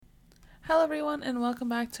Hello, everyone, and welcome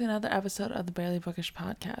back to another episode of the Barely Bookish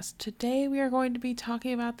podcast. Today, we are going to be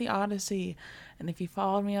talking about the Odyssey. And if you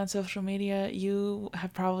followed me on social media, you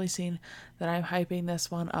have probably seen that I'm hyping this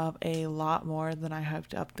one up a lot more than I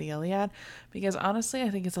hyped up the Iliad. Because honestly, I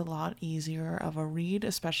think it's a lot easier of a read,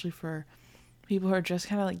 especially for people who are just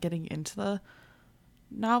kind of like getting into the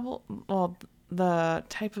novel. Well, the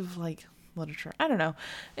type of like literature. I don't know.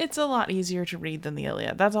 It's a lot easier to read than the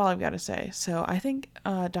Iliad. That's all I've got to say. So I think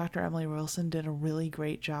Dr. Emily Wilson did a really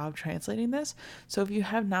great job translating this. So if you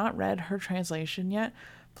have not read her translation yet,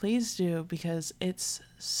 please do, because it's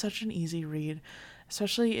such an easy read,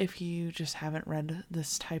 especially if you just haven't read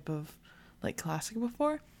this type of like classic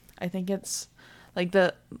before. I think it's like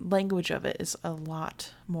the language of it is a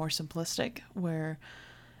lot more simplistic,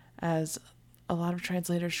 whereas a lot of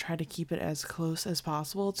translators try to keep it as close as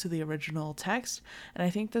possible to the original text, and I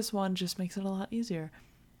think this one just makes it a lot easier.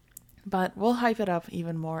 But we'll hype it up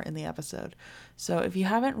even more in the episode. So if you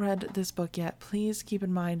haven't read this book yet, please keep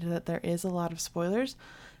in mind that there is a lot of spoilers.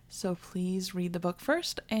 So please read the book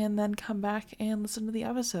first and then come back and listen to the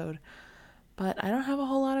episode. But I don't have a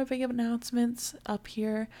whole lot of big announcements up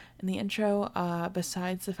here in the intro,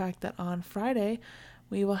 besides the fact that on Friday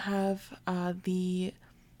we will have the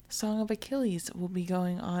Song of Achilles will be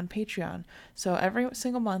going on Patreon. So every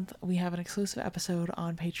single month we have an exclusive episode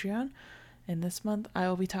on Patreon. And this month I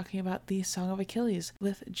will be talking about the Song of Achilles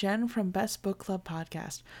with Jen from Best Book Club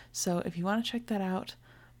podcast. So if you want to check that out,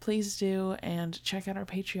 please do, and check out our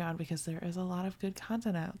Patreon because there is a lot of good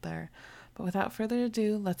content out there. But without further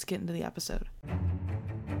ado, let's get into the episode.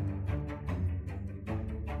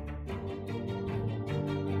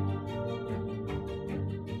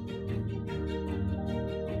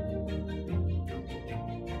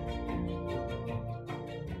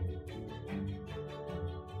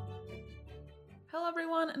 Hello,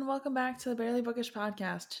 everyone, and welcome back to the Barely Bookish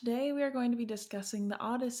podcast. Today, we are going to be discussing the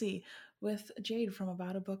Odyssey with Jade from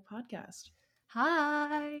About a Book podcast.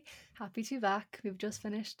 Hi! Happy to be back. We've just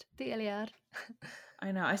finished the Iliad.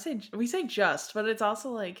 I know, we say just, but it's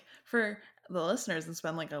also like for the listeners, it's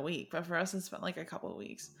been like a week, but for us, it's been like a couple of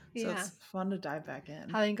weeks. So Yeah. it's fun to dive back in.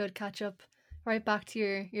 Having good catch up. Right back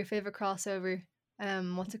to your favorite crossover.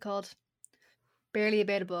 What's it called? Barely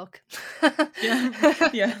About a Book. Yeah.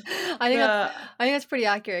 I think that's pretty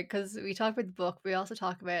accurate because we talk about the book, but we also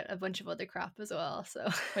talk about a bunch of other crap as well. So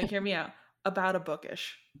Wait, hear me out. About a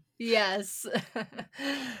Bookish. yes.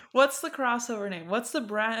 What's the crossover name? What's the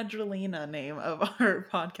Bradgelina name of our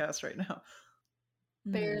podcast right now?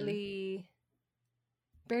 Barely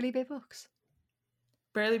About Books.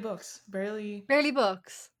 Barely Books. Barely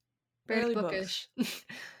Books. Barely Books. Bookish.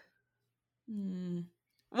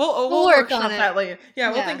 We'll work on workshop it. that later. Yeah,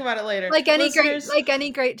 we'll Yeah. think about it later. Like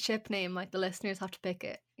any great ship name, like the listeners have to pick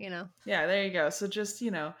it, you know. Yeah, there you go. So just,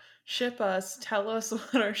 ship us, tell us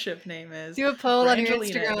what our ship name is. Do a poll on your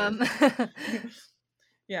Brangelina Instagram.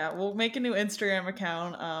 Yeah, we'll make a new Instagram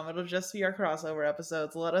account. It'll just be our crossover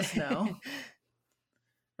episodes. Let us know.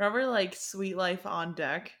 Remember like Sweet Life on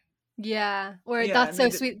Deck? Yeah. Or Yeah, That's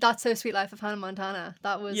So Sweet Life of Hannah Montana.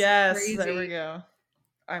 That was crazy. There we go.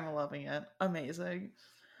 I'm loving it. Amazing.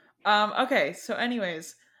 Okay, so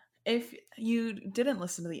anyways, if you didn't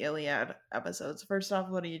listen to the Iliad episodes, first off,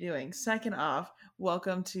 what are you doing? Second off,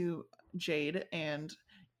 welcome to Jade and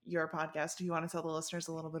your podcast. Do you want to tell the listeners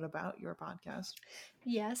a little bit about your podcast?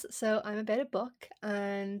 Yes, so I'm about a book,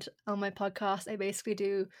 and on my podcast I basically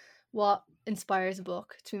do what inspires a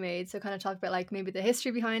book to be made. So kind of talk about like maybe the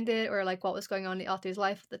history behind it or like what was going on in the author's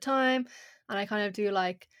life at the time. And I kind of do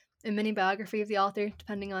like a mini biography of the author,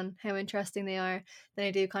 depending on how interesting they are. Then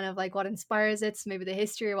I do kind of like what inspires it, so maybe the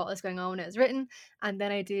history or what was going on when it was written. And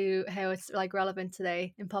then I do how it's like relevant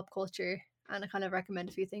today in pop culture. And I kind of recommend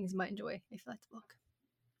a few things you might enjoy if you like the book.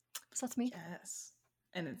 So that's me. Yes.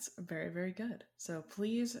 And it's very, very good. So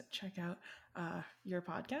please check out your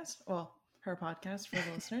podcast. Well, her podcast for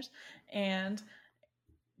the listeners. And,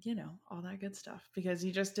 all that good stuff. Because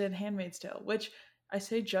you just did Handmaid's Tale, which I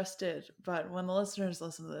say just did, but when the listeners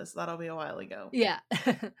listen to this, that'll be a while ago. Yeah.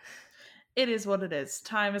 It is what it is.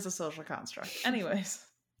 Time is a social construct. Anyways.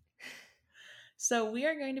 So we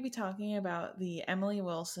are going to be talking about the Emily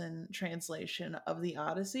Wilson translation of the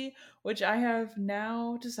Odyssey, which I have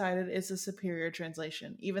now decided is a superior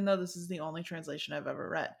translation, even though this is the only translation I've ever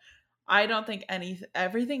read. I don't think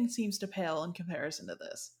everything seems to pale in comparison to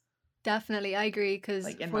this. Definitely, I agree, because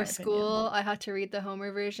Like, in for my school opinion. I had to read the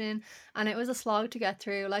Homer version and it was a slog to get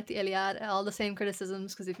through, like the Iliad, all the same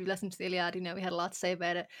criticisms, because if you've listened to the Iliad, we had a lot to say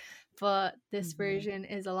about it. But this version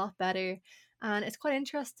is a lot better, and it's quite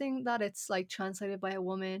interesting that it's like translated by a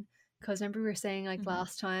woman, Because remember we were saying like Mhm.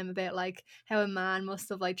 last time about like how a man must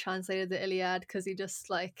have like translated the Iliad because he just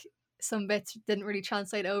like some bits didn't really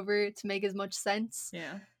translate over to make as much sense.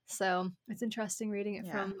 Yeah. So it's interesting reading it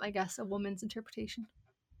Yeah. from, I guess, a woman's interpretation.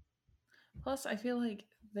 Plus, I feel like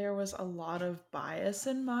there was a lot of bias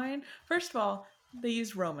in mine. First of all, they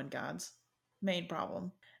used Roman gods, main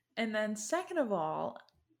problem. And then, second of all,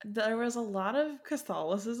 there was a lot of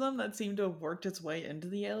Catholicism that seemed to have worked its way into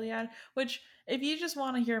the Iliad. Which, if you just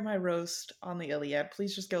want to hear my roast on the Iliad,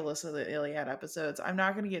 please just go listen to the Iliad episodes. I'm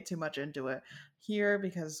not going to get too much into it here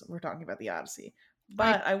because we're talking about the Odyssey. Our,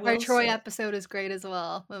 But I our will Troy say, episode is great as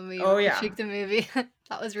well when we oh, yeah. critiqued the movie.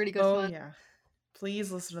 That was really good Oh, fun. yeah.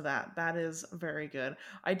 Please listen to that. That is very good.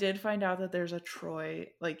 I did find out that there's a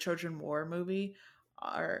Trojan War movie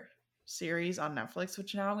or series on Netflix,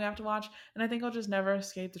 which now I'm gonna have to watch. And I think I'll just never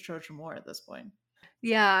escape the Trojan War at this point.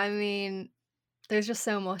 Yeah, I mean, there's just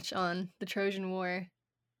so much on the Trojan War.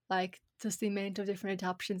 Like, just the amount of different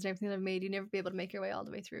adaptations and everything they've made, you never be able to make your way all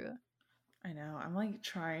the way through it. I know. I'm like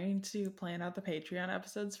trying to plan out the Patreon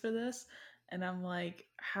episodes for this. And I'm like,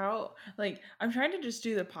 how? Like, I'm trying to just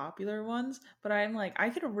do the popular ones, but I'm like, I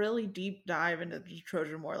could really deep dive into the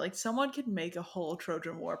Trojan War. Like, someone could make a whole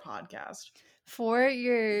Trojan War podcast. For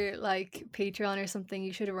your like Patreon or something,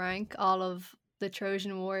 you should rank all of the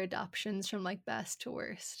Trojan War adaptations from like best to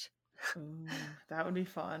worst. Ooh, that would be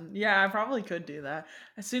fun. Yeah, I probably could do that.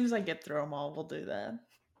 As soon as I get through them all, we'll do that.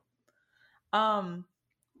 Um,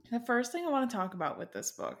 the first thing I want to talk about with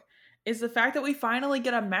this book is the fact that we finally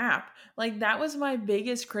get a map. Like that was my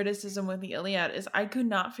biggest criticism with the Iliad is I could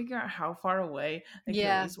not figure out how far away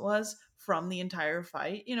Yeah. Achilles was from the entire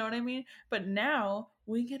fight, you know what I mean? But now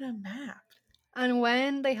we get a map. And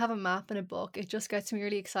when they have a map in a book, it just gets me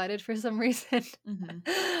really excited for some reason. Mm-hmm.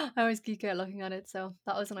 I always geek out looking at it, so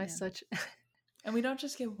that was a nice Yeah. touch. And we don't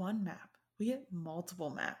just get one map. We get multiple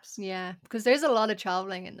maps. Yeah, because there's a lot of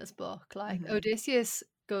traveling in this book. Like Mm-hmm. Odysseus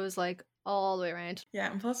goes like all the way around. Yeah,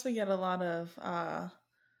 and plus we get a lot of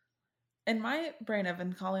in my brain I've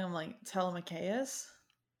been calling him like Telemachus.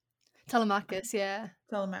 Telemachus, yeah.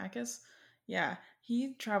 Telemachus. Yeah,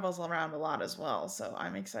 he travels around a lot as well, so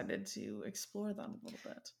I'm excited to explore that a little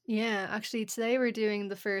bit. Yeah, actually today we're doing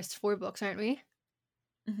the first 4 books, aren't we?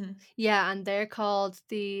 Mm-hmm. Yeah, and they're called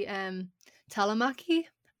the Telemachy.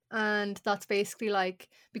 And that's basically like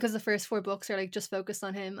because the first 4 books are like just focused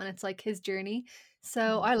on him and it's like his journey. So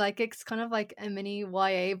Mm-hmm. I like it. It's kind of like a mini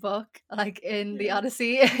YA book, like in the Yeah.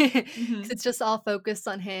 Odyssey, because Mm-hmm. it's just all focused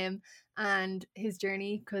on him and his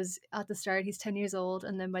journey. Because at the start he's 10 years old,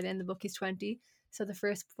 and then by the end of the book he's 20. So the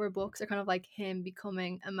first 4 books are kind of like him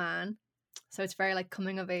becoming a man. So it's very like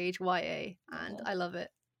coming of age YA, and Oh, I love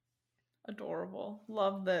it. adorable.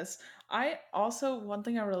 Love this. I also one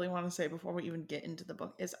thing I really want to say before we even get into the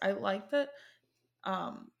book is I like that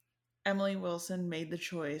um Emily Wilson made the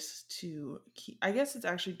choice to keep, I guess it's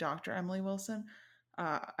actually Dr. Emily Wilson.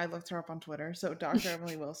 I looked her up on Twitter. So Dr.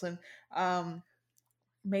 Emily Wilson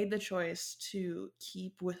made the choice to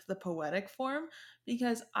keep with the poetic form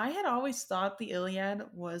because I had always thought the Iliad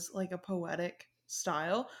was like a poetic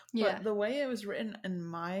style, Yeah. but the way it was written in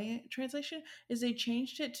my translation is they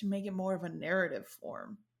changed it to make it more of a narrative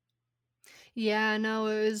form. Yeah, no,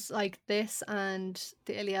 it was like this and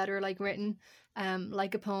the Iliad were like written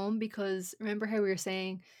like a poem, because remember how we were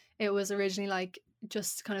saying it was originally like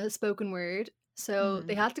just kind of a spoken word. So Mm-hmm.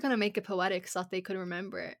 they had to kind of make it poetic so that they could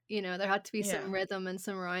remember it. You know, there had to be Yeah, some rhythm and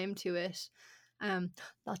some rhyme to it. Um,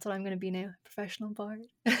 that's what I'm gonna be now, professional bard.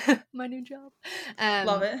 My new job.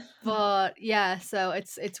 love Um, it. but yeah, so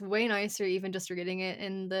it's way nicer even just reading it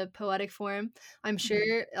in the poetic form. I'm Mhm.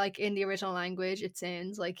 sure like in the original language it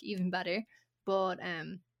sounds like even better. But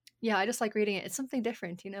yeah, I just like reading it. It's something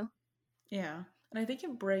different, you know? Yeah, and I think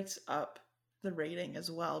it breaks up the rating as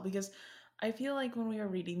well because I feel like when we were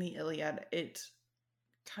reading the Iliad, it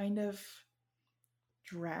kind of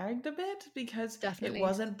dragged a bit because it Definitely.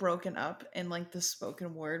 wasn't broken up in like the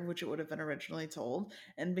spoken word which it would have been originally told,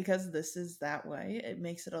 and because this is that way it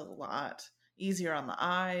makes it a lot easier on the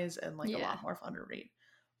eyes and like a Yeah. lot more fun to read.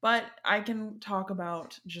 But I can talk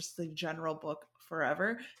about just the general book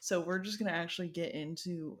forever, so we're just going to actually get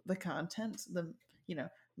into the content, the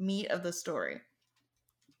meat of the story.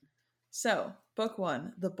 So book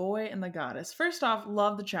one, The Boy and the Goddess. First off,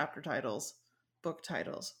 love the chapter titles, book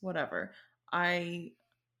titles, whatever. I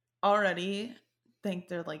already think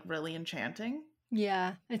they're like really enchanting.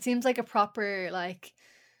 Yeah. It seems like a proper like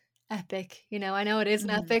epic, you know? I know it isn't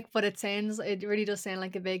Mhm. epic, but it really does sound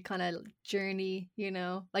like a big kinda journey, you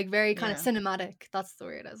know? Like, very kinda Yeah. cinematic. That's the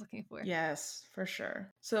word I was looking for. Yes, for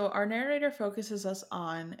sure. So our narrator focuses us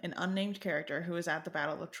on an unnamed character who is at the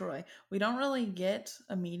Battle of Troy. We don't really get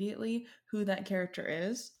immediately who that character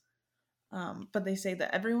is, but they say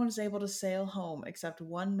that everyone is able to sail home except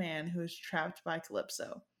one man who is trapped by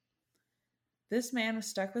Calypso. This man was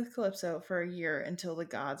stuck with Calypso for a year until the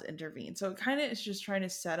gods intervened. So it kind of is just trying to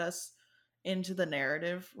set us into the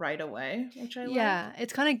narrative right away, which I like. Yeah,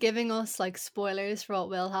 it's kinda giving us, like, spoilers for what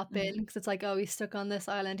will happen Hmm. because it's like, "Oh, he's stuck on this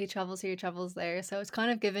island, he travels here, he travels there." So it's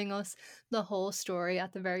kind of giving us the whole story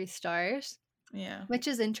at the very start, Yeah, which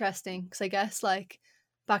is interesting because I guess, like,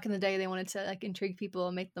 back in the day, they wanted to, like, intrigue people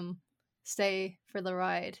and make them stay for the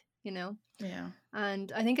ride, you know? yeah.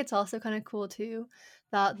 And I think it's also kinda cool too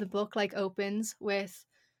that the book, like, opens with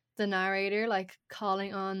the narrator, like,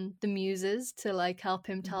 calling on the muses to, like, help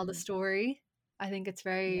him tell the Hmm. story. I think it's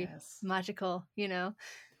very Yes, magical, you know?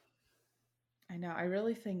 I know. I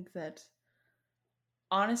really think that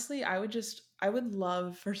honestly, I would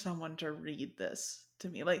love for someone to read this to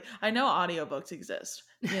me. Like, I know audiobooks exist,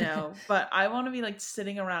 but I want to be like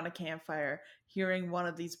sitting around a campfire hearing one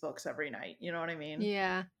of these books every night. You know what I mean?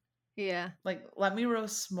 Yeah. Yeah. Like, let me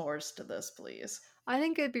roast s'mores to this, please. I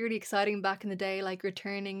think it'd be really exciting back in the day, like,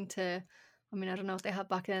 returning to I mean, I don't know if they had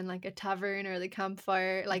back then, like, a tavern or the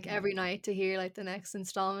campfire, like, Mhm. every night to hear, like, the next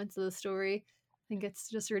installments of the story. I think it's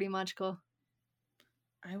just really magical.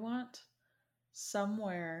 I want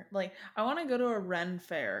somewhere like I want to go to a Ren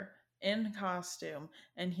fair in costume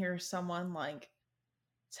and hear someone like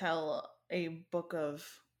tell a book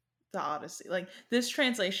of the Odyssey. Like this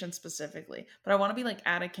translation specifically, but I want to be like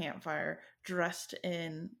at a campfire dressed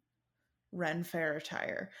in Ren Fair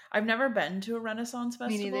attire. I've never been to a Renaissance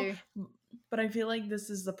Me festival, neither. but I feel like this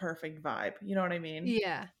is the perfect vibe. You know what I mean?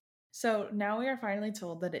 Yeah. So now we are finally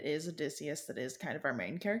told that it is Odysseus that is kind of our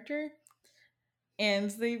main character. And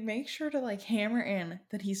they make sure to like hammer in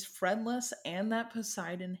that he's friendless and that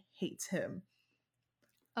Poseidon hates him.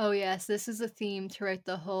 Oh, yes, this is a theme throughout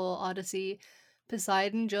the whole Odyssey.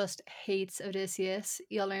 Poseidon just hates Odysseus.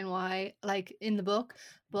 You'll learn why, like in the book,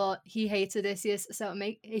 but he hates Odysseus, so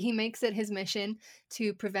he makes it his mission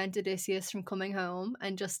to prevent Odysseus from coming home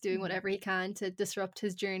and just doing Mhm. whatever he can to disrupt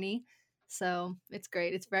his journey. So it's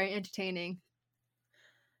great. It's very entertaining.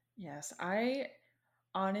 Yes, I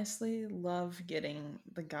honestly love getting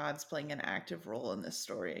the gods playing an active role in this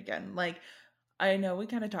story again. Like, I know we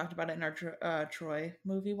kind of talked about it in our Troy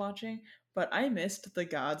movie watching, but I missed the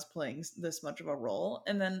gods playing this much of a role.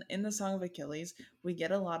 And then in the Song of Achilles, we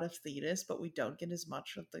get a lot of Thetis, but we don't get as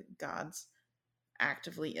much of the gods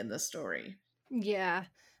actively in the story. Yeah.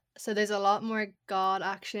 So there's a lot more god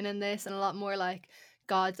action in this and a lot more like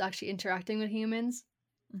gods actually interacting with humans.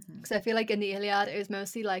 Hmm. Because I feel like in the Iliad, it was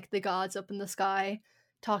mostly like the gods up in the sky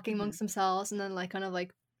talking Hmm. amongst themselves and then like kind of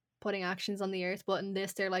like putting actions on the earth. But in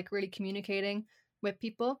this, they're like really communicating with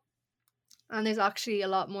people. And there's actually a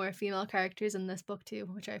lot more female characters in this book too,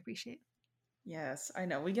 which I appreciate. Yes, I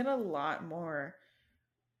know. We get a lot more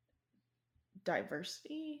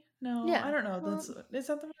diversity. No, I Yeah. don't know. Well, Is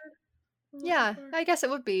that the word I'm looking yeah, for? I guess it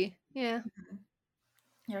would be. Yeah. Mhm.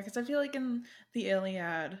 Yeah, because I feel like in the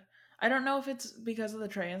Iliad, I don't know if it's because of the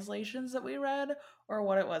translations that we read or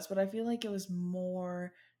what it was, but I feel like it was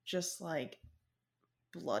more just like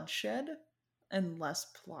bloodshed and less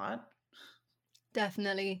plot.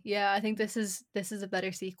 Definitely. Yeah, I think this is a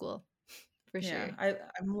better sequel for sure. Yeah,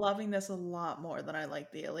 I'm loving this a lot more than I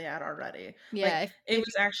like the Iliad already. Yeah, Like it if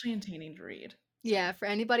was actually entertaining to read. So, yeah, for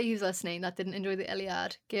anybody who's listening that didn't enjoy the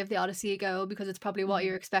Iliad, give the Odyssey a go because it's probably what mhm.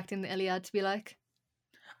 you're expecting the Iliad to be like.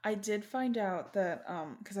 I did find out that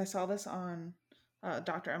because I saw this on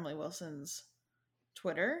Dr. Emily Wilson's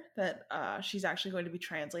Twitter that she's actually going to be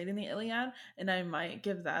translating the Iliad, and I might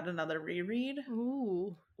give that another reread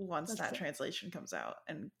Ooh, once that's that translation comes out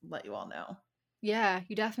and let you all know. yeah,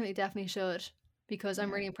 you definitely should because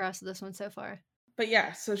I'm Yeah. really impressed with this one so far. But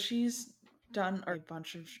yeah, so she's done a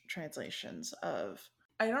bunch of translations of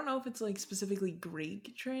I don't know if it's like specifically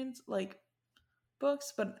Greek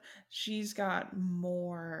books, but she's got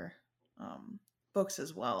more um books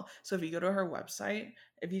as well. So if you go to her website,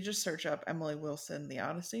 if you just search up Emily Wilson The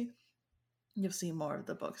Odyssey, you'll see more of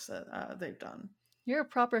the books that they've done. You're a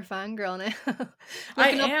proper fangirl now. I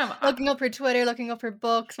looking up, am. looking up her Twitter, looking up her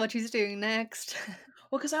books, what she's doing next.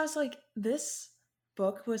 Well, because I was like, this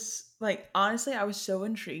book was like, honestly, I was so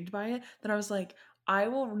intrigued by it that I was like, I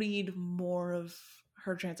will read more of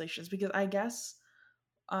her translations because I guess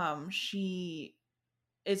she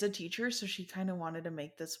is a teacher, so she kind of wanted to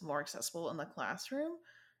make this more accessible in the classroom,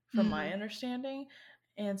 from my Mm, understanding.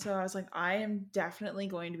 And so I was like, I am definitely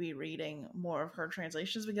going to be reading more of her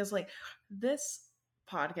translations because, like, this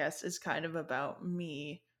podcast is kind of about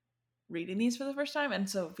me reading these for the first time. And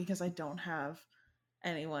so, because I don't have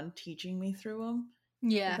anyone teaching me through them,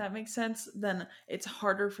 if Yeah. that makes sense, then it's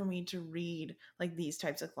harder for me to read like these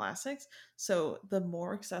types of classics. So, the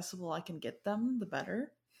more accessible I can get them, the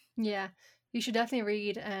better. Yeah. You should definitely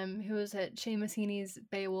read who was it? Seamus Heaney's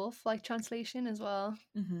Beowulf like translation as well.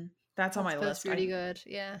 That's on That's my supposed to list. be really good.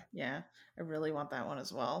 Yeah. Yeah, I really want that one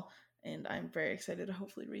as well. And I'm very excited to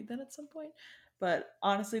hopefully read that at some point. But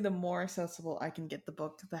honestly, the more accessible I can get the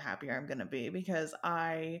book, the happier I'm gonna be because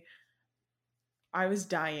I was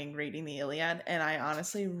dying reading the Iliad and I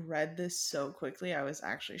honestly read this so quickly I was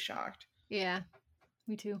actually shocked. Yeah.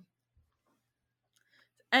 Me too.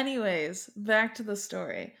 Anyways, back to the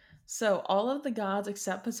story. So all of the gods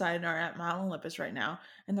except Poseidon are at Mount Olympus right now,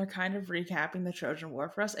 and they're kind of recapping the Trojan War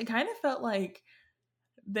for us. It kind of felt like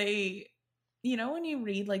they, you know, when you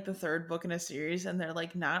read like the third book in a series and they're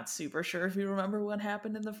like not super sure if you remember what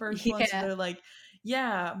happened in the first one, so Yeah. they're like,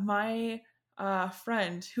 yeah, my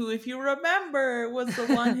friend who, if you remember, was the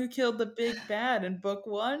one who killed the big bad in book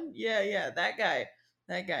one. Yeah, that guy,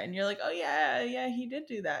 and you're like, oh yeah, he did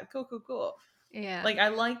do that. Cool. Yeah. Like, I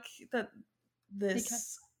like that They, ca-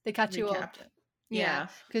 this they catch you up. recapped it. Yeah. Yeah.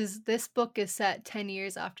 Because this book is set 10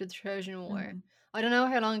 years after the Trojan War. Mhm. I don't know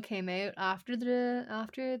how long it came out after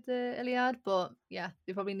the Iliad, but yeah,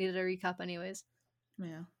 they probably needed a recap anyways.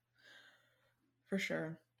 Yeah, for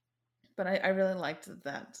sure. But I really liked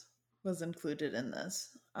that was included in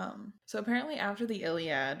this. So apparently after the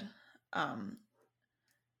Iliad,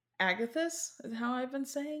 Agathis is how I've been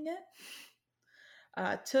saying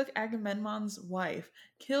it, took Agamemnon's wife,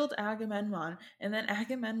 killed Agamemnon, and then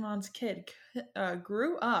Agamemnon's kid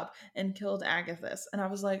grew up and killed Agathis. And I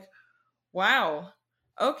was like, wow,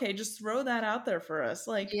 okay, just throw that out there for us.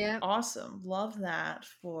 Like, Yeah. awesome. Love that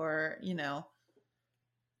for,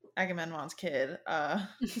 Agamemnon's kid.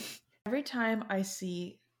 Every time I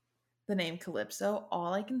see the name Calypso,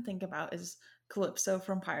 all I can think about is Calypso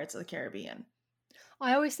from Pirates of the Caribbean.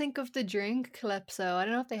 I always think of the drink Calypso. I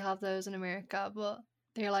don't know if they have those in America, but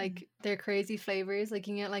they're like they're crazy flavors. Like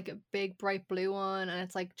you can get like a big bright blue one, and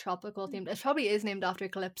it's like tropical themed. It probably is named after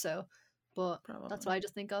Calypso, but that's what Probably. I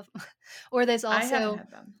just think of. Or there's I haven't also had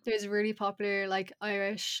them. there's really popular like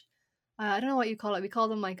Irish. I don't know what you call it. We call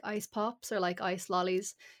them like ice pops or like ice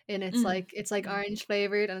lollies, and it's like orange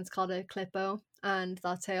flavored, and it's called a Clippo. And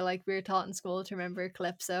that's how like we were taught in school to remember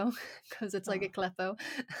Calypso because it's like a Clippo.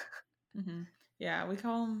 Yeah, we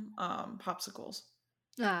call them popsicles,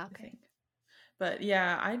 Ah, I okay. think. But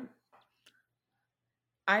yeah,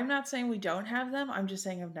 I'm not saying we don't have them. I'm just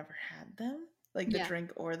saying I've never had them, like the Yeah.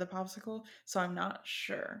 drink or the popsicle. So I'm not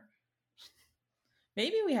sure.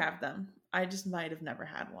 Maybe we have them. I just might have never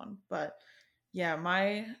had one. But yeah,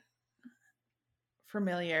 my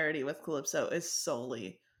familiarity with Calypso is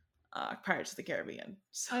solely Pirates of the Caribbean.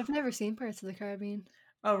 So. I've never seen Pirates of the Caribbean.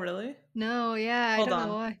 Oh, really? No, yeah, I Hold don't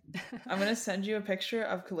know on. why. I'm going to send you a picture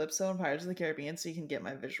of Calypso and Pirates of the Caribbean so you can get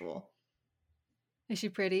my visual. Is she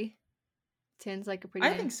pretty? Sounds like a pretty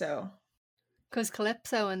I name. think so. Because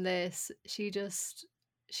Calypso in this,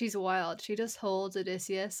 she's wild. She just holds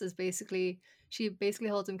Odysseus as she basically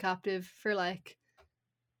holds him captive for like,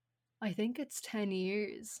 I think it's 10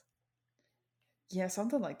 years. Yeah,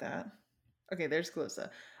 something like that. Okay, there's Calypso.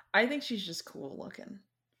 I think she's just cool looking.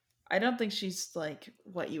 I don't think she's like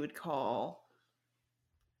what you would call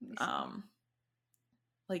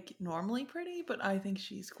like normally pretty, but I think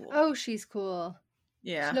she's cool. Oh, she's cool.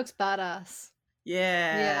 Yeah. She looks badass.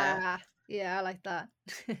 Yeah. Yeah, I like that.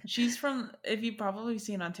 She's from, if you've probably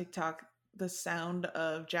seen on TikTok, the sound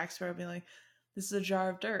of Jack Sparrow being like, this is a jar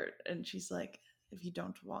of dirt. And she's like, if you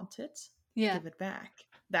don't want it, Yeah. give it back.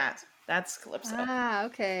 That's Calypso. Ah,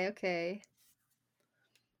 okay.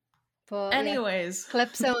 But anyways, yeah.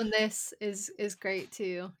 Calypso in this is great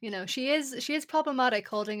too. You know, she is problematic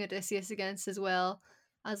holding Odysseus against as well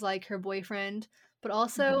as like her boyfriend, but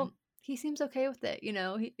also he seems okay with it, you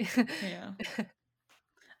know. Yeah.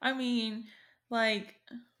 I mean, like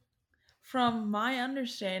from my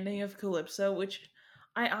understanding of Calypso, which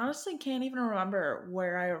I honestly can't even remember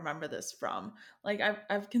where I remember this from. Like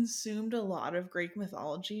I've consumed a lot of Greek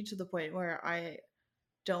mythology to the point where I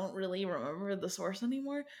don't really remember the source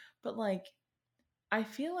anymore, but like I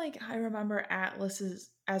feel like I remember Atlas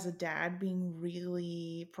as a dad being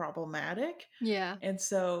really problematic. Yeah. And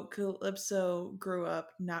so Calypso grew up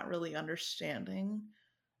not really understanding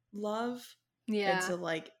love. Yeah. And so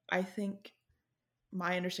like I think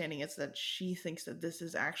my understanding is that she thinks that this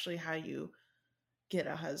is actually how you get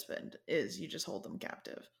a husband, is you just hold them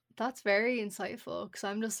captive. That's very insightful because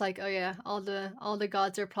I'm just like, oh yeah, all the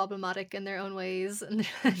gods are problematic in their own ways and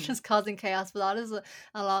they're Mhm. just causing chaos. But that is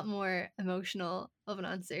a lot more emotional of an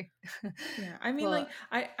answer. Yeah, I mean, But like,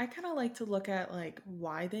 I kind of like to look at like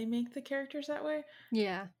why they make the characters that way.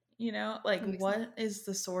 yeah, You know, like that makes sense. what is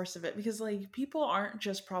the source of it? Because like people aren't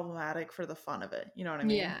just problematic for the fun of it. You know what I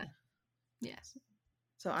mean? Yeah, yeah.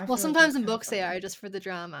 So I Well, feel like sometimes that's in kind of books they funny. are just for the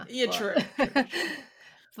drama, Yeah, but true, true, true.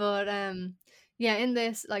 but yeah, in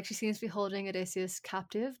this, like she seems to be holding Odysseus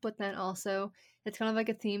captive, but then also it's kind of like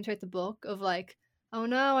a theme throughout the book of like, oh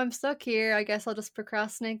no, I'm stuck here. I guess I'll just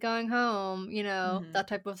procrastinate going home, Hmm. that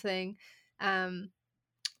type of thing. Um,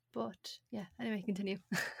 but yeah, anyway, continue.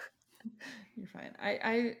 You're fine.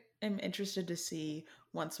 I am interested to see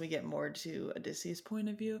once we get more to Odysseus' point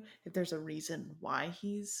of view if there's a reason why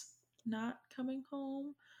he's not coming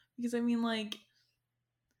home. Because I mean, like,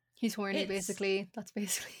 He's horny, it's basically. That's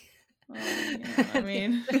basically. yeah. I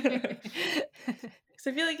mean, because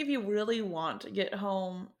I feel like if you really want to get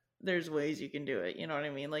home, there's ways you can do it. You know what I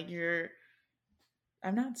mean? Like you're.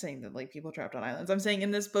 I'm not saying that like people trapped on islands. I'm saying in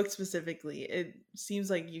this book specifically, it seems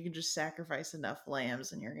like you can just sacrifice enough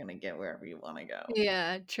lambs and you're gonna get wherever you want to go.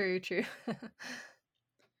 Yeah, true, true.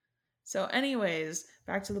 So, anyways,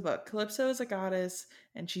 back to the book. Calypso is a goddess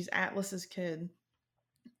and she's Atlas's kid.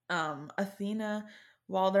 Athena,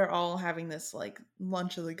 while they're all having this like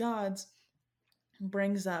lunch of the gods,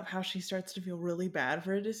 brings up how she starts to feel really bad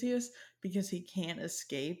for Odysseus because he can't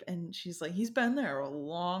escape. And she's like, he's been there a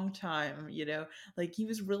long time, you know, like he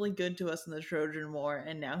was really good to us in the Trojan War,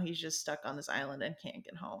 and now he's just stuck on this island and can't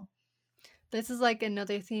get home. This is like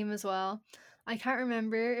another theme as well. I can't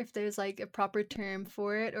remember if there's like a proper term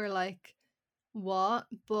for it or like what,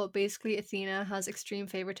 but basically Athena has extreme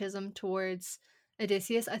favoritism towards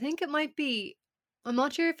Odysseus. I think it might be, I'm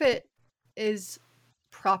not sure if it is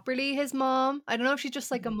properly his mom. I don't know if she's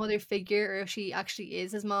just like a Mhm. mother figure or if she actually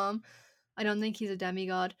is his mom. I don't think he's a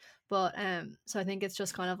demigod, but so I think it's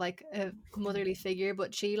just kind of like a motherly figure,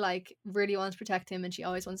 but she like really wants to protect him and she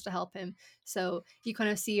always wants to help him. So you kind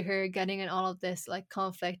of see her getting in all of this like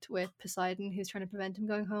conflict with Poseidon who's trying to prevent him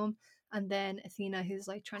going home, and then Athena who's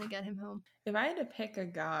like trying to get him home. If I had to pick a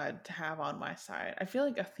god to have on my side, I feel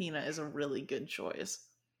like Athena is a really good choice.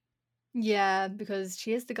 Yeah, because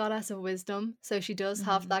she is the goddess of wisdom, so she does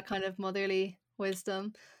have Hmm. that kind of motherly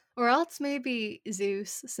wisdom. Or else maybe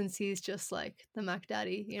Zeus, since he's just like the Mac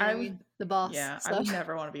Daddy, you know what I I would, mean? The boss. yeah, I So would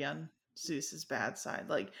never want to be on Zeus's bad side.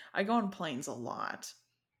 Like, I go on planes a lot.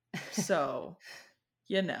 So,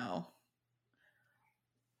 you know,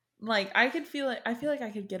 like I feel like I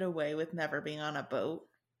could get away with never being on a boat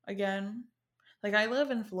again. Like I live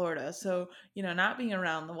in Florida, so you know, not being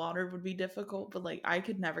around the water would be difficult, but like I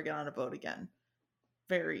could never get on a boat again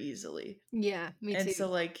very easily. yeah, me And too. so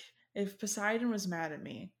like if Poseidon was mad at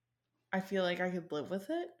me, I feel like I could live with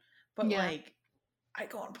it, but Yeah. like I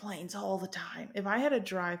go on planes all the time. If I had to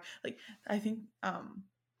drive, like I think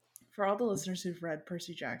for all the listeners who've read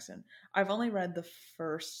Percy Jackson, I've only read the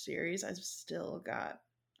first series. I've still got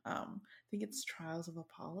I think it's Trials of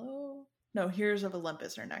Apollo. No, Heroes of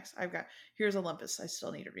Olympus are next. I've got Heroes of Olympus I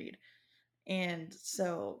still need to read. And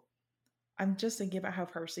so I'm just thinking about how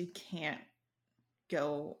Percy can't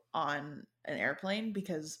go on an airplane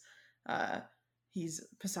because uh he's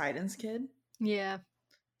Poseidon's kid. Yeah.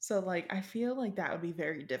 So like I feel like that would be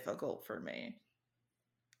very difficult for me.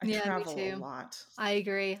 I Yeah, me travel a too. lot. I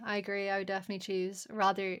agree. I agree. I would definitely choose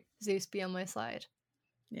rather Zeus be on my side.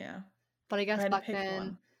 Yeah. But If I had to pick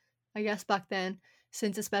one. I guess back then,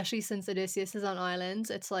 since especially since Odysseus is on islands,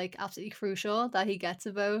 it's like absolutely crucial that he gets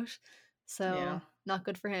a vote. Yeah. So not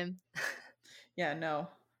good for him. Yeah, no.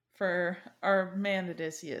 For our man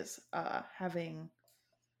Odysseus, having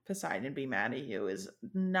Poseidon be mad at you is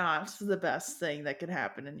not the best thing that could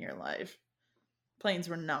happen in your life. Planes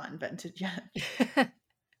were not invented yet.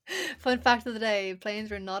 Fun fact of the day,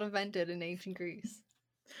 planes were not invented in ancient Greece.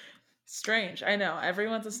 Strange, I know.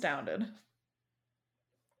 Everyone's astounded.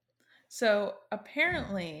 So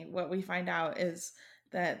apparently, what we find out is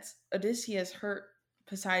that Odysseus hurt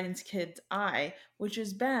Poseidon's kid's eye, which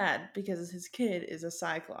is bad because his kid is a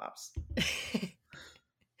cyclops.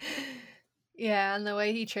 Yeah, and the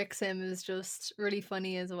way he tricks him is just really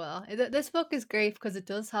funny as well. This book is great because it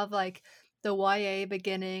does have like the YA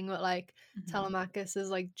beginning with like Mhm. Telemachus's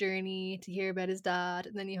like journey to hear about his dad,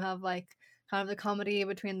 and then you have like kind of the comedy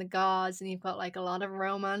between the gods, and you've got like a lot of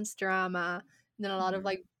romance drama, and then a lot of Mhm.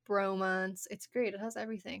 like bromance. It's great. It has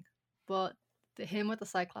everything. But the him with the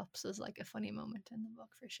Cyclops is like a funny moment in the book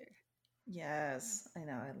for sure. Yes, I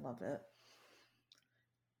know. I love it.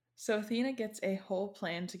 So Athena gets a whole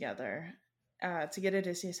plan together, to get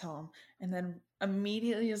Odysseus home, and then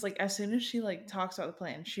immediately is like, as soon as she like talks about the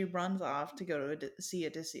plan, she runs off to go to see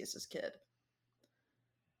Odysseus's kid.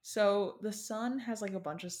 So the son has like a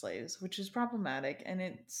bunch of slaves, which is problematic, and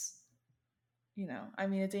it's, I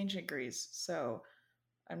mean, it's ancient Greece, so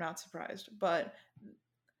I'm not surprised, but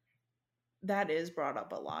that is brought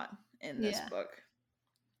up a lot in this Yeah. book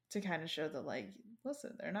to kind of show that, like,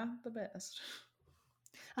 listen, they're not the best.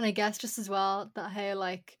 And I guess just as well that how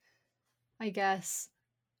like, I guess,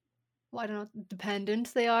 well, I don't know,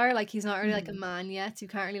 dependent they are. Like he's not really like a man yet, so you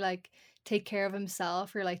can't really like take care of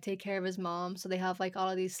himself or like take care of his mom. So they have like all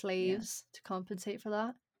of these Yeah. slaves to compensate for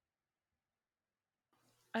that.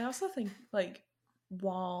 I also think, like,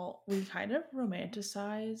 while we kind of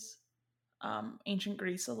romanticize ancient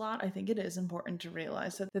Greece a lot, I think it is important to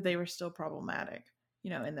realize that they were still problematic,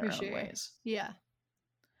 in For their own sure. ways. Yeah.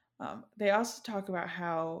 They also talk about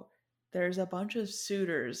how there's a bunch of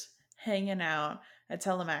suitors hanging out at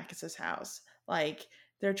Telemachus's house. Like,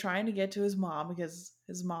 they're trying to get to his mom because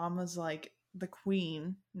his mom is like the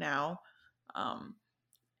queen now. Um,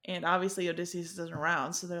 and obviously Odysseus isn't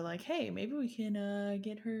around, so they're like, hey, maybe we can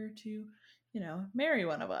get her to, marry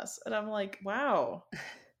one of us. And I'm like, wow,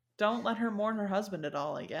 don't let her mourn her husband at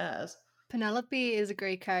all, I guess. Penelope is a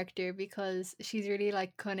great character because she's really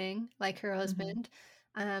like cunning, like her Mm-hmm. husband.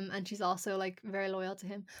 And she's also like very loyal to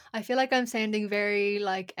him. I feel like I'm sounding very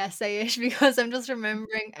like essay-ish because I'm just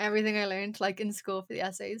remembering everything I learned like in school for the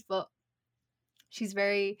essays, but she's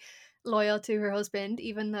very loyal to her husband,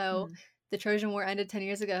 even though Mm-hmm. the Trojan War ended 10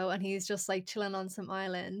 years ago and he's just like chilling on some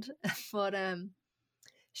island. But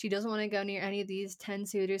she doesn't want to go near any of these 10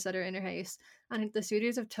 suitors that are in her house. And the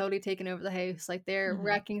suitors have totally taken over the house. Like they're Mm-hmm.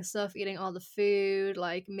 wrecking stuff, eating all the food,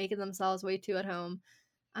 like making themselves way too at home.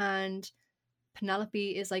 And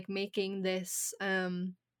Penelope is like making this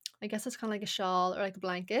I guess it's kind of like a shawl or like a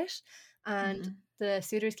blanket. And Mm-hmm. the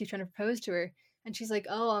suitors keep trying to propose to her. And she's like,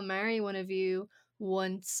 oh, I'll marry one of you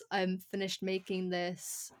once I'm finished making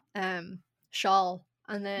this shawl.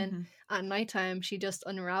 And then Mm-hmm. at nighttime she just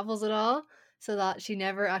unravels it all so that she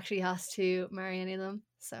never actually has to marry any of them.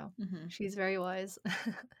 So Mm-hmm. she's very wise.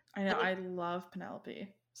 I know, I think I love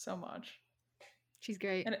Penelope so much. she's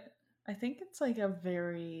great. And I think it's like a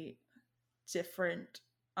very different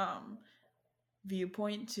um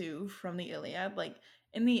viewpoint too from the Iliad. Like,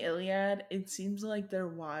 in the Iliad, it seems like their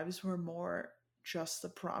wives were more just the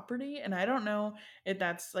property, and I don't know if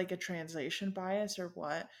that's like a translation bias or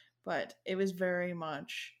what, but it was very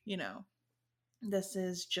much, this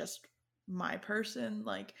is just my person,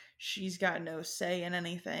 like, she's got no say in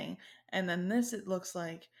anything. And then this, it looks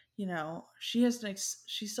like, she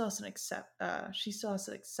still has to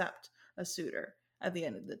accept a suitor at the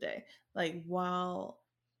end of the day. Like, while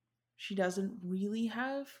she doesn't really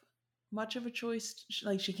have much of a choice,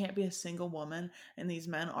 like, she can't be a single woman and these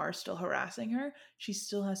men are still harassing her, she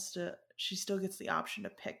still gets the option to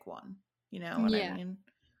pick one, you know what I Yeah. mean?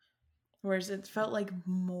 Whereas it felt like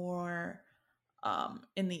more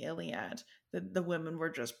in the Iliad that the women were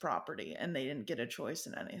just property and they didn't get a choice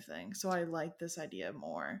in anything. So I like this idea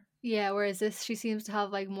more. Yeah, whereas this, she seems to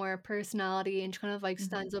have like more personality and she kind of like Mm-hmm.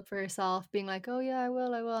 stands up for herself, being like, "Oh yeah, I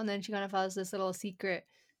will," and then she kind of has this little secret.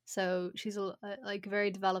 So she's a like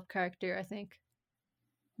very developed character, I think.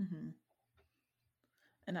 Mm-hmm.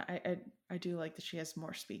 And I do like that she has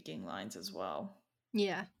more speaking lines as well.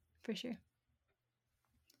 Yeah, for sure.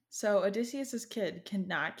 So Odysseus's kid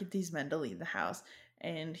cannot get these men to leave the house,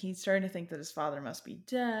 and he's starting to think that his father must be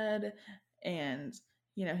dead, and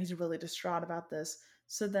he's really distraught about this.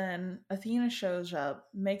 So then Athena shows up,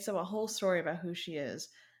 makes up a whole story about who she is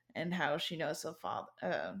and how she knows of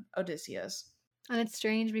Odysseus. And it's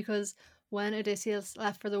strange because when Odysseus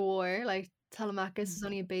left for the war, like Telemachus was Mhm.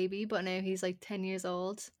 only a baby, but now he's like 10 years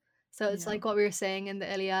old. So it's Yeah. like what we were saying in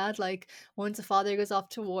the Iliad, like once a father goes off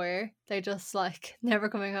to war, they're just like never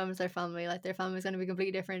coming home to their family. Like their family's going to be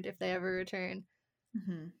completely different if they ever return.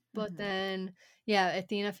 Hmm. But Hmm. then, yeah,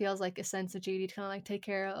 Athena feels like a sense of duty to kind of like take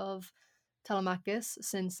care of Telemachus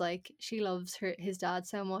since like she loves his dad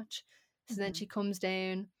so much. So then Hmm. she comes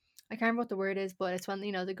down. I can't remember what the word is, but it's when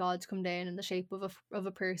the gods come down in the shape of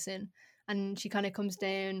a person, and she kind of comes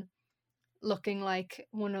down looking like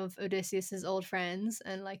one of Odysseus's old friends,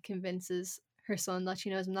 and like convinces her son that she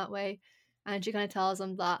knows him that way, and she kind of tells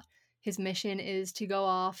him that his mission is to go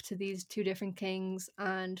off to these two different kings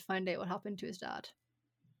and find out what happened to his dad.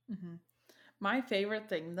 Hmm. My favorite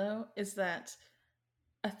thing though is that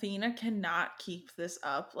Athena cannot keep this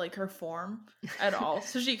up, like her form, at all.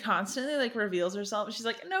 So she constantly like reveals herself. She's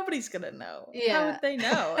like, nobody's gonna know. How Yeah. would they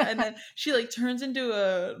know? And then she like turns into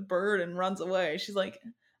a bird and runs away. She's like,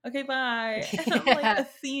 Okay, bye. And I'm like, Yeah.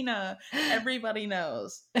 Athena, everybody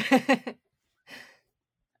knows.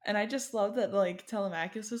 And I just love that, like,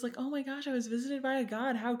 Telemachus was like, oh my gosh, I was visited by a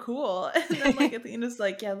god. How cool. And then, like, Athena's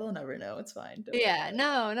like, yeah, they'll never know. It's fine. Don't worry Yeah, about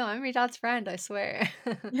it. no, I'm your dad's friend, I swear.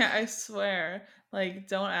 Yeah, I swear. Like,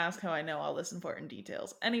 don't ask how I know all this important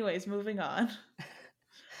details. Anyways, moving on.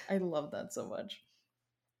 I love that so much.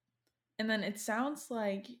 And then it sounds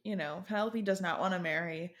like, Penelope does not want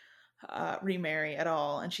to remarry at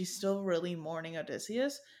all. And she's still really mourning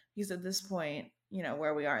Odysseus because at this point,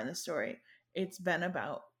 where we are in the story, it's been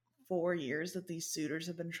about 4 years that these suitors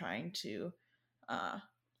have been trying to uh,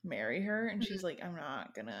 marry her. And Mhm. she's like, I'm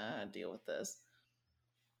not going to deal with this.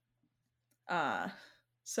 Uh,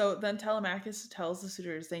 so then Telemachus tells the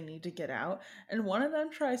suitors they need to get out, and one of them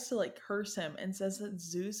tries to like curse him and says that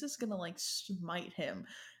Zeus is gonna like smite him.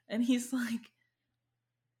 And he's like,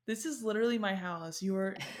 this is literally my house. You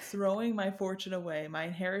are throwing my fortune away. My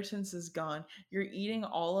inheritance is gone. You're eating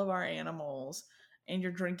all of our animals and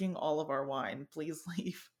you're drinking all of our wine. Please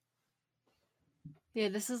leave. Yeah,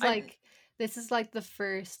 this is I like this is like the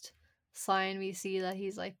first sign we see that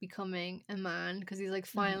he's like becoming a man because he's like Mhm,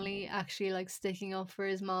 finally actually like sticking up for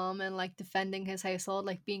his mom and like defending his household,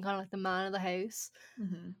 like being kind of like the man of the house.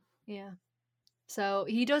 mhm. Yeah. So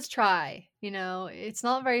he does try, it's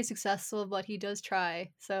not very successful, but he does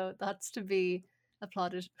try. So that's to be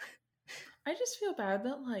applauded. I just feel bad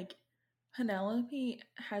that like Penelope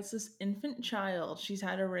has this infant child she's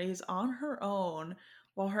had to raise on her own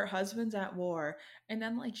while her husband's at war. And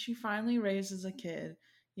then like she finally raises a kid,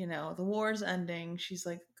 the war's ending. She's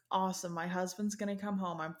like, awesome, my husband's gonna come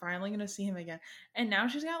home. I'm finally gonna see him again. And now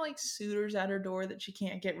she's got like suitors at her door that she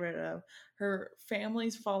can't get rid of. Her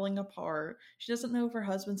family's falling apart. She doesn't know if her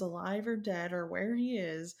husband's alive or dead or where he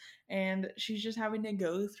is. And she's just having to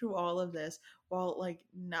go through all of this while like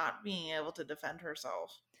not being able to defend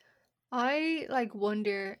herself. I like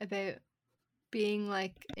wonder about being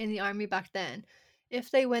like in the army back then. If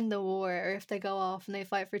they win the war or if they go off and they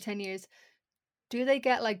fight for 10 years, do they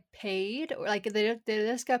get like paid or like they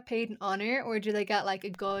just get paid in honor or do they get like a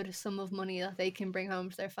good sum of money that they can bring home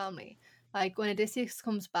to their family? Like when Odysseus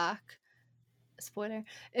comes back, spoiler,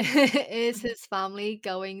 is his family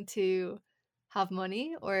going to have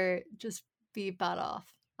money or just be bad off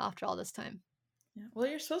after all this time? Yeah. Well,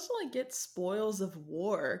 you're supposed to like get spoils of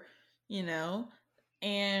war, you know?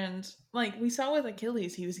 And like we saw with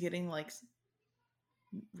Achilles, he was getting like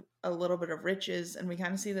a little bit of riches, and we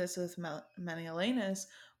kind of see this with Menelaus.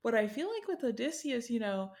 But I feel like with Odysseus,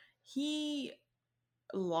 he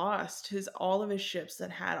lost his all of his ships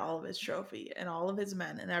that had all of his trophy and all of his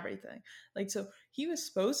men and everything. Like so he was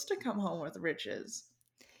supposed to come home with riches.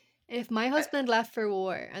 If my I, husband left for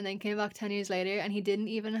war and then came back 10 years later and he didn't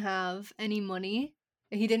even have any money,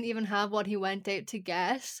 he didn't even have what he went out to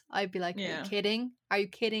get, I'd be like, are you yeah. kidding? Are you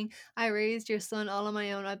kidding? I raised your son all on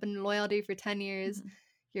my own. I've been loyal to you for 10 years. Mhm.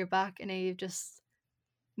 You're back and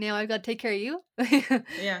now I've got to take care of you.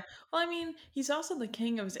 Yeah. Well, I mean, he's also the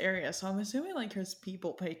king of his area, so I'm assuming like his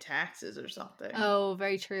people pay taxes or something. Oh,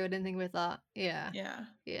 very true. I didn't think about that. Yeah. Yeah.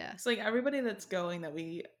 Yeah. It's like everybody that's going that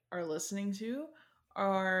we are listening to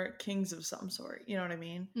are kings of some sort. You know what I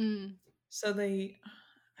mean? Mm. So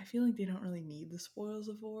I feel like they don't really need the spoils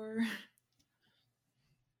of war.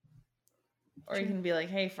 Or you True. can be like,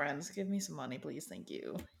 hey, friends, give me some money, please. Thank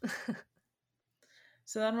you.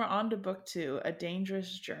 So then we're on to book 2, A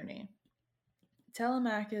Dangerous Journey.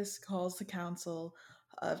 Telemachus calls the council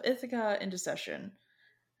of Ithaca into session.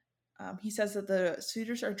 He says that the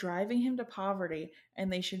suitors are driving him to poverty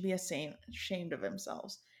and they should be ashamed of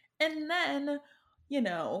themselves. And then,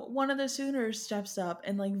 one of the suitors steps up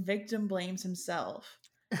and like victim blames himself.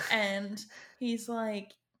 And he's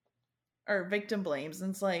like, or victim blames,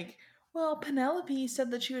 and it's like, well, Penelope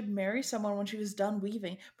said that she would marry someone when she was done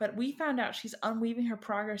weaving, but we found out she's unweaving her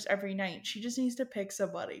progress every night. She just needs to pick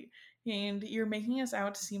somebody. And you're making us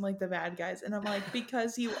out to seem like the bad guys. And I'm like,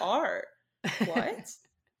 because you are. What?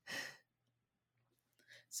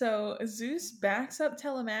 So Zeus backs up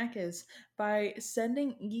Telemachus by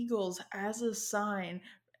sending eagles as a sign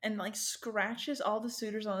and like scratches all the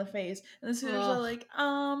suitors on the face. And the suitors are Ugh. like,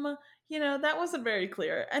 that wasn't very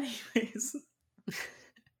clear. Anyways.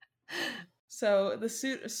 So the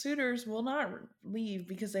suitors will not leave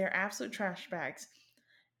because they are absolute trash bags.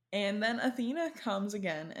 And then Athena comes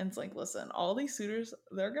again and it's like, listen, all these suitors,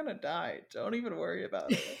 they're gonna die. Don't even worry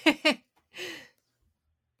about it.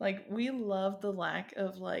 Like, we love the lack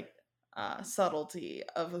of like subtlety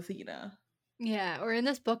of Athena. Yeah, or in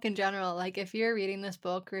this book in general, like if you're reading this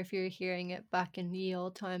book or if you're hearing it back in the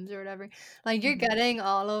old times or whatever, like you're Hmm. getting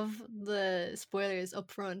all of the spoilers up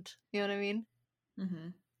front. You know what I mean? Hmm.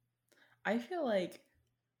 I feel like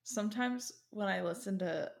sometimes when I listen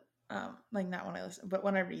to like not when I listen, but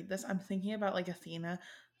when I read this, I'm thinking about like Athena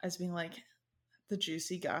as being like the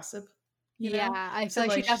juicy gossip, you Yeah, know? I feel So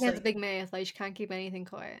like she like she's definitely has a like, big mouth, like, she can't keep anything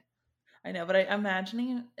quiet. I know, but I'm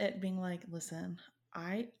imagining it being like, listen,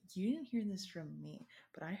 you didn't hear this from me,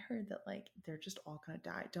 but I heard that like they're just all gonna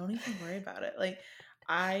die. Don't even worry about it. Like,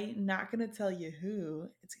 I'm not gonna tell you who.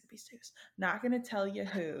 It's gonna be Zeus. Not gonna tell you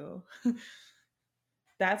who.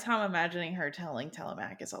 That's how I'm imagining her telling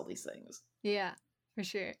Telemachus all these things. Yeah, for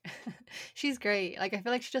sure. She's great. Like, I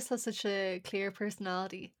feel like she just has such a clear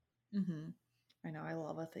personality. Hmm. I know. I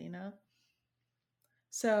love Athena.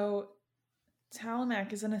 So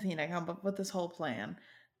Telemachus and Athena come up with this whole plan,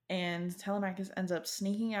 and Telemachus ends up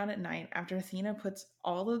sneaking out at night after Athena puts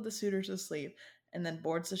all of the suitors to sleep and then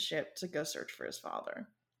boards the ship to go search for his father.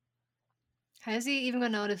 How is he even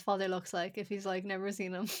gonna know what his father looks like if he's like never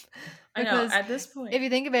seen him? I know, Because at this if point, you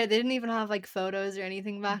think about it, they didn't even have like photos or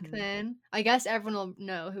anything back mhm, then. I guess everyone will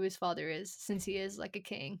know who his father is since he is like a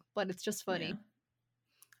king, but it's just yeah. funny.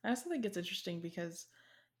 I also think it's interesting because,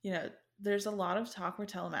 there's a lot of talk where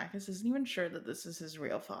Telemachus isn't even sure that this is his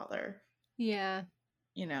real father, Yeah.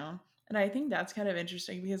 you know? And I think that's kind of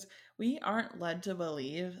interesting because we aren't led to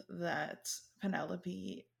believe that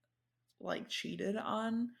Penelope like cheated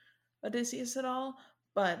on Odysseus at all,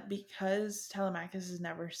 but because Telemachus has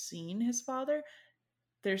never seen his father,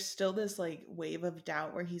 there's still this like wave of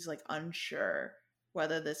doubt where he's like unsure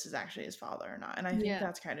whether this is actually his father or not. And I think Yeah.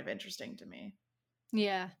 that's kind of interesting to me.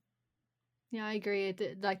 Yeah. Yeah, I agree.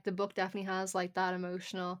 Like the book definitely has like that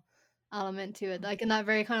emotional element to it. Like in that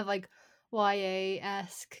very kind of like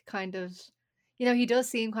YA-esque kind of, he does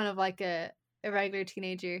seem kind of like a regular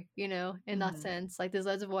teenager, in that Hmm. sense. Like there's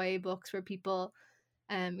loads of YA books where people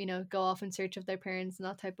go off in search of their parents and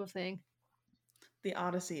that type of thing. The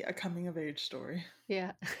Odyssey, a coming of age story.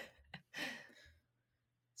 Yeah.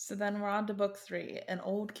 So then we're on to book 3, An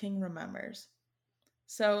Old King Remembers.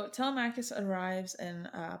 So Telemachus arrives in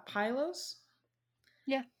Pylos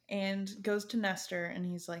Yeah. and goes to Nestor and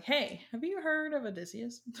he's like, hey, have you heard of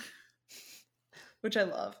Odysseus? Which I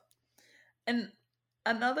love. And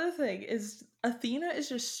another thing is Athena is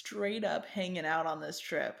just straight up hanging out on this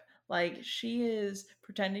trip. Like she is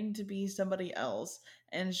pretending to be somebody else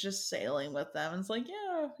and is just sailing with them. And it's like,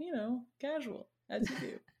 yeah, casual, as you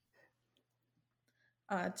do.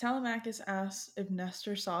 Telemachus asks if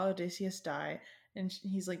Nestor saw Odysseus die, and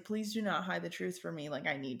he's like, please do not hide the truth from me. Like,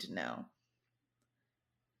 I need to know.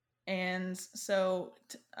 And so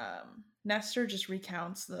Nestor just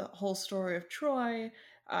recounts the whole story of Troy.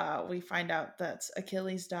 We find out that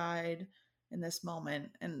Achilles died in this moment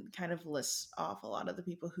and kind of lists off a lot of the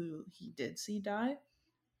people who he did see die.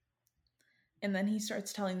 And then he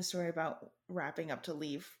starts telling the story about wrapping up to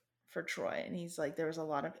leave for Troy. And he's like, there was a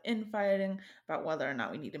lot of infighting about whether or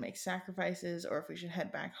not we need to make sacrifices or if we should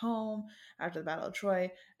head back home after the Battle of Troy.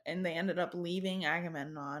 And they ended up leaving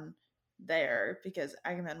Agamemnon there because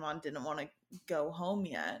Agamemnon didn't want to go home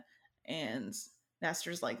yet. And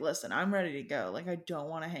Nestor's like, listen, I'm ready to go. Like, I don't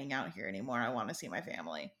want to hang out here anymore. I want to see my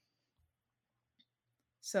family.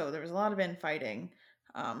 So there was a lot of infighting.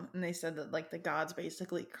 And they said that like the gods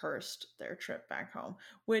basically cursed their trip back home,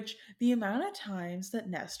 which the amount of times that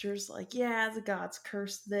Nestor's like, yeah, the gods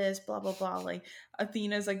cursed this, blah, blah, blah, like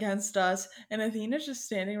Athena's against us. And Athena's just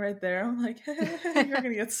standing right there. I'm like, you're going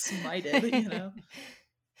to get smited.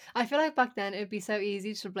 I feel like back then it'd be so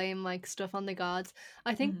easy to blame like stuff on the gods.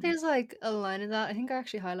 I think Hmm. there's like a line in that. I think I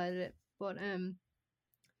actually highlighted it, but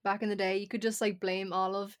back in the day, you could just like blame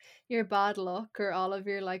all of your bad luck or all of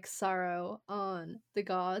your like sorrow on the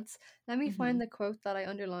gods. Let me find Hmm. the quote that I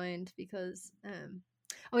underlined because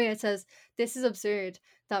oh yeah, it says this is absurd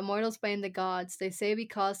that mortals blame the gods. They say we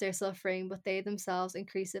cause their suffering, but they themselves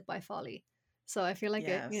increase it by folly. So I feel like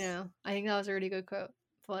Yes. I think that was a really good quote.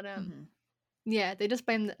 But Hmm. yeah, they just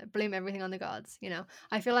blame everything on the gods.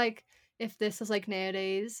 I feel like if this was like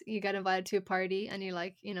nowadays, you get invited to a party and you're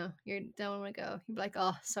like, you don't want to go. You'd be like,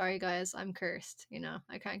 oh, sorry guys, I'm cursed.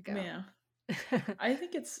 I can't go. Yeah. I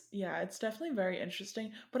think it's definitely very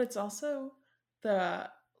interesting, but it's also the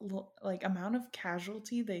like amount of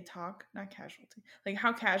casualty they talk, not casualty, like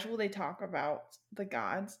how casual they talk about the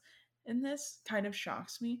gods in this kind of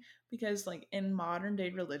shocks me because like in modern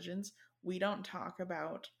day religions, we don't talk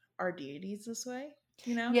about our deities this way,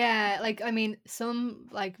 you know? Yeah, like I mean, some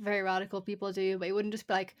like very radical people do, but you wouldn't just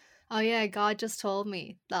be like, oh yeah, God just told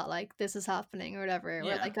me that like this is happening or whatever, or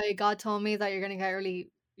Yeah. like, oh, God told me that you're gonna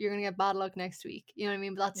get bad luck next week. You know what I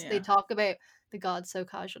mean? But they Yeah. talk about the gods so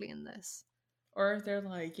casually in this. Or if they're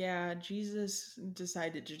like, yeah, Jesus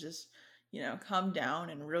decided to just, come down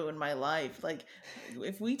and ruin my life. Like,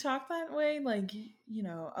 if we talk that way, like,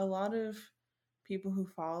 a lot of people who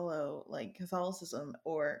follow like Catholicism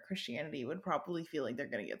or Christianity would probably feel like they're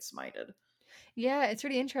going to get smited. Yeah, it's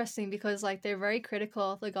really interesting because like they're very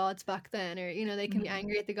critical of the gods back then, or they can be Mhm.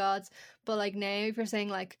 angry at the gods, but like now if you're saying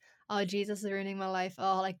like, oh, Jesus is ruining my life,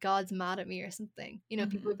 oh, like God's mad at me or something,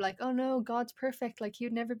 people would Mhm. be like, oh no, God's perfect, like he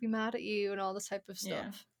would never be mad at you and all this type of Yeah.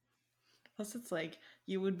 stuff. Plus, it's like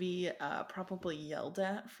you would be probably yelled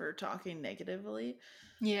at for talking negatively.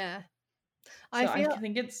 Yeah. I So I feel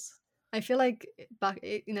think it's. I feel like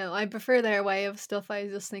I prefer their way of stuff. I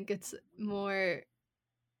just think it's more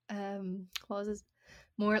what was it?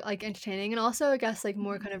 More like entertaining, and also I guess like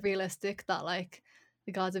more Mhm. kind of realistic that like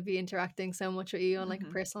the gods would be interacting so much with you on like a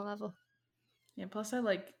Mhm. personal level. Yeah. Plus, I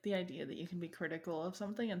like the idea that you can be critical of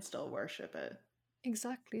something and still worship it.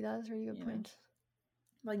 Exactly, that is a really good You know, point.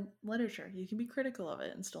 like literature, you can be critical of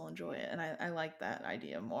it and still enjoy it, and I like that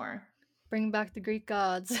idea more. Bring back the Greek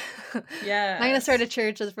gods. I'm gonna start Yes, a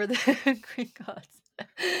church just for the Greek gods.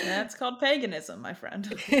 that's called paganism, my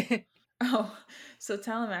friend. Oh, so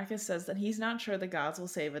Telemachus says that he's not sure the gods will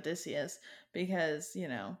save Odysseus because,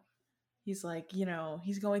 he's like,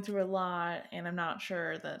 he's going through a lot, and I'm not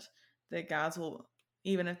sure that the gods will,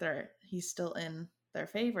 even if he's still in their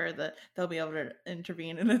favor, that they'll be able to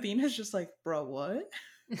intervene. And Athena's just like, bro, what?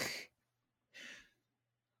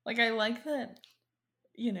 Like, I like that,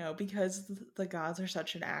 because the gods are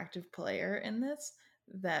such an active player in this,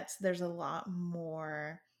 that there's a lot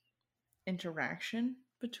more interaction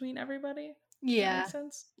between everybody. If that Yeah, makes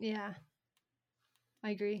sense. yeah,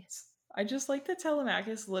 I agree. I just like that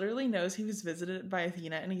Telemachus literally knows he was visited by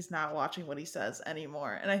Athena and he's not watching what he says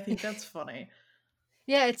anymore. And I think that's funny.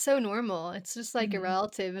 Yeah, it's so normal. It's just like a Hmm.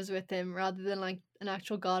 relative is with him rather than like an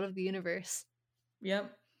actual god of the universe.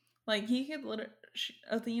 Yep. Like he could literally,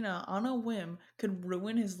 Athena on a whim could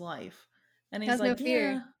ruin his life. And He he's has no like,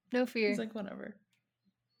 fear. yeah. No He's fear. like, whatever.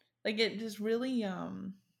 Like it just really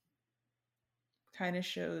kind of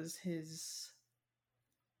shows his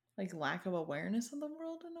like lack of awareness of the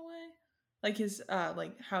world in a way. Like his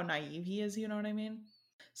like how naive he is, you know what I mean?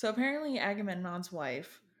 So apparently Agamemnon's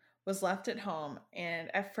wife was left at home,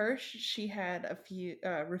 and at first she had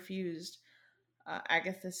refused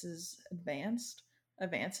Agathos's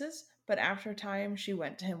advances, but after time she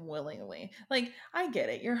went to him willingly. Like, I get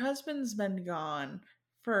it. Your husband's been gone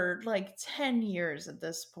for like 10 years at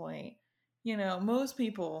this point. Most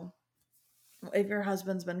people, if your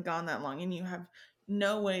husband's been gone that long and you have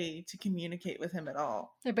no way to communicate with him at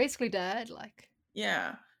all, They're basically dead, like.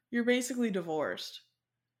 yeah, you're basically divorced.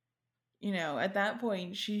 At that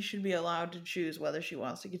point, she should be allowed to choose whether she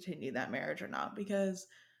wants to continue that marriage or not, because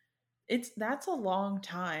that's a long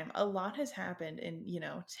time. A lot has happened in,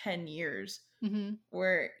 10 years, Mhm.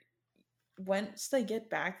 where once they get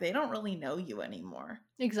back, they don't really know you anymore.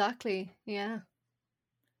 Exactly. Yeah.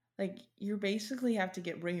 Like, you basically have to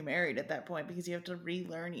get remarried at that point because you have to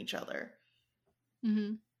relearn each other.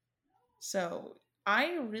 Mhm. So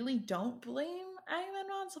I really don't blame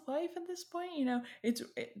Agamemnon's wife at this point.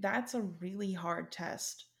 That's a really hard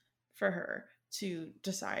test for her to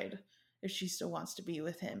decide if she still wants to be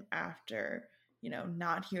with him after,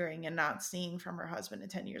 not hearing and not seeing from her husband in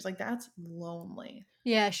 10 years. Like, that's lonely.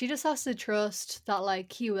 Yeah, she just has to trust that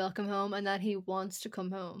like he will come home and that he wants to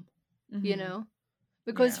come home, you Hmm. know?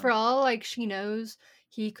 Because Yeah. for all like she knows,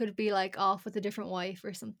 he could be like off with a different wife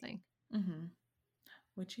or something. Hmm.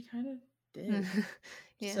 Which he kind of did.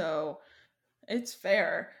 Yeah. So it's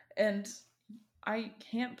fair. And I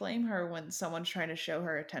can't blame her when someone's trying to show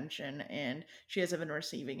her attention and she hasn't been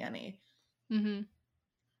receiving any. Mhm.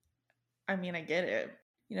 I mean, I get it.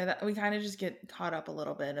 That we kind of just get caught up a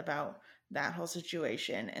little bit about that whole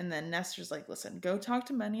situation. And then Nestor's like, listen, go talk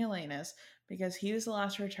to Menelaus because he was the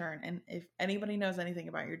last to return. And if anybody knows anything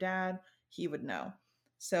about your dad, he would know.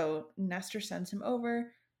 So Nestor sends him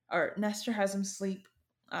over, or Nestor has him sleep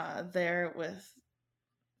there with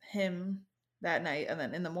him that night. And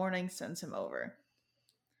then in the morning, sends him over.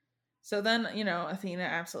 So then, Athena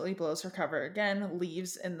absolutely blows her cover again,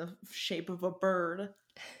 leaves in the shape of a bird.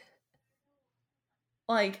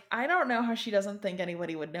 Like, I don't know how she doesn't think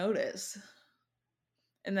anybody would notice.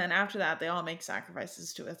 And then after that, they all make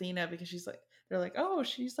sacrifices to Athena because they're like, oh,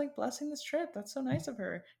 she's like blessing this trip. That's so nice of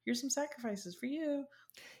her. Here's some sacrifices for you.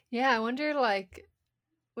 Yeah, I wonder like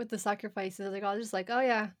with the sacrifices, like I was just like, oh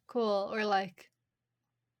yeah, cool. Or like,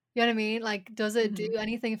 you know what I mean? Like, does it do Hmm.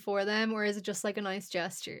 anything for them or is it just like a nice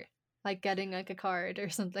gesture? Like getting like a card or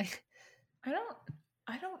something. I don't,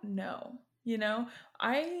 I don't know.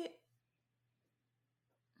 I,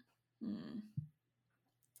 hmm.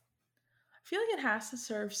 I feel like it has to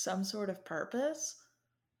serve some sort of purpose.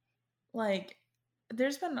 Like,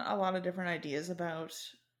 there's been a lot of different ideas about,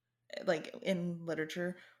 like, in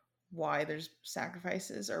literature, why there's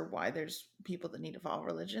sacrifices or why there's people that need to follow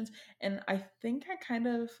religions. And I think I kind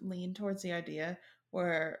of lean towards the idea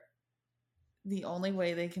where the only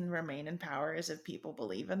way they can remain in power is if people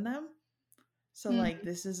believe in them. So, Mm, like,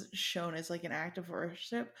 this is shown as like an act of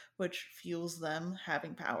worship, which fuels them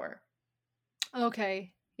having power.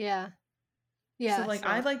 okay. Yeah. So, Yeah. like,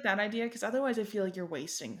 I So like that idea because otherwise I feel like you're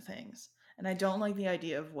wasting things. And I don't like the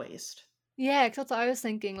idea of waste. yeah, 'cause that's what I was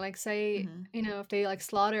thinking. Like, say, Hmm. if they like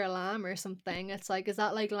slaughter a lamb or something, it's like, is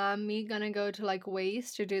that like lamb meat gonna go to like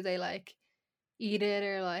waste, or do they like eat it,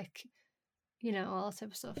 or like, all that type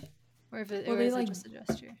of stuff, Well, or is it just a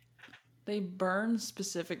gesture? they burn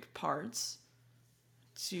specific parts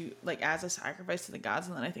to, like, as a sacrifice to the gods,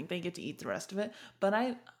 and then I think they get to eat the rest of it. But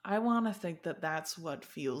I want to think that that's what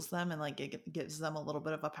fuels them, and like it gives them a little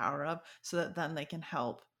bit of a power up, so that then they can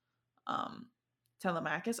help um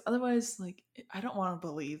Telemachus. Otherwise, like, I don't want to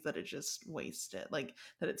believe that it just wasted, like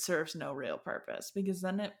that it serves no real purpose, because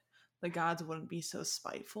then the gods wouldn't be so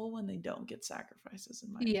spiteful when they don't get sacrifices,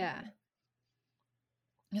 in my Yeah. opinion.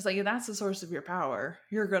 It's like, if that's the source of your power,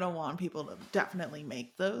 you're gonna want people to definitely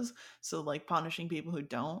make those. So, like, punishing people who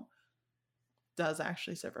don't does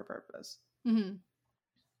actually serve a purpose. Mm-hmm.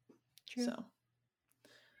 True. So,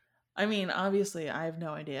 I mean, obviously, I have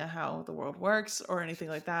no idea how the world works or anything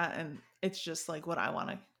like that, and it's just like what I want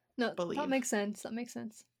to No, that believe. makes sense. That makes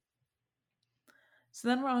sense. So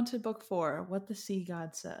then we're on to book 4, What the Sea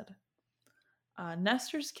God Said.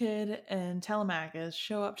 Nestor's kid and Telemachus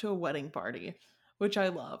show up to a wedding party, which I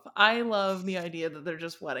love. I love the idea that they're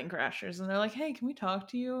just wedding crashers, and they're like, "Hey, can we talk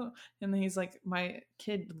to you?" And then he's like, "My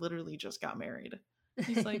kid literally just got married."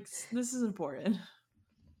 He's like, "This is important."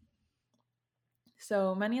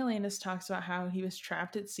 So Menelaus talks about how he was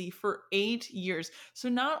trapped at sea for 8 years. So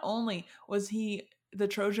not only was the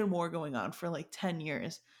Trojan War going on for like 10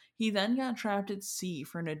 years, he then got trapped at sea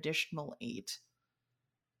for an additional 8.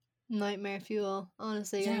 Nightmare fuel.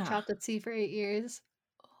 Honestly, getting Yeah. trapped at sea for 8 years.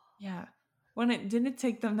 Yeah. When it didn't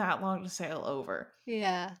take them that long to sail over.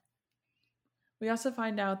 Yeah. We also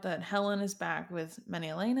find out that Helen is back with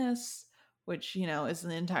Menelaus, which, is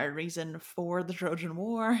the entire reason for the Trojan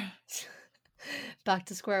War. Back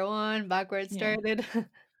to square one, back where it Yeah. started.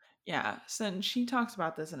 Yeah. So she talks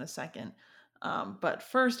about this in a second. But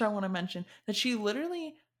first, I want to mention that she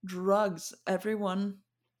literally drugs everyone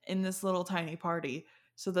in this little tiny party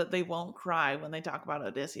so that they won't cry when they talk about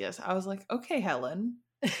Odysseus. I was like, okay, Helen.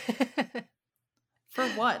 For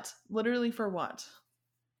what? Literally for what?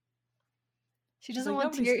 She She's doesn't like,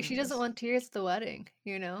 want nobody's tears. gonna She doesn't miss. want tears at the wedding,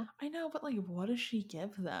 you know? I know, but like, what does she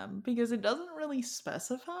give them? Because it doesn't really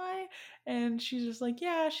specify. And she's just like,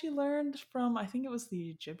 yeah, she learned from, I think it was the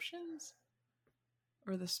Egyptians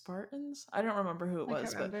or the Spartans. I don't remember who it I can't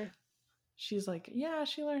was, but remember. she's like, yeah,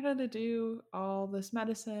 she learned how to do all this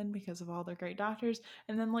medicine because of all their great doctors.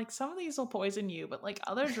 And then, like, some of these will poison you, but like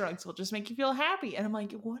other drugs will just make you feel happy. And I'm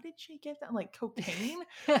like, what did she get that? Like cocaine?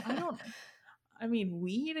 I mean,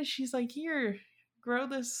 weed? She's like, here, grow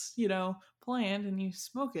this, plant and you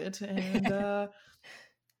smoke it and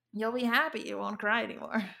you'll be happy. You won't cry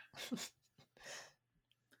anymore.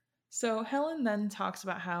 So Helen then talks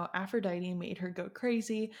about how Aphrodite made her go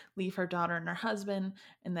crazy, leave her daughter and her husband,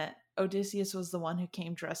 and that Odysseus was the one who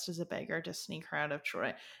came dressed as a beggar to sneak her out of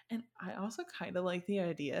Troy. And I also kind of like the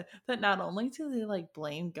idea that not only do they like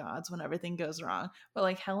blame gods when everything goes wrong, but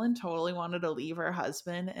like Helen totally wanted to leave her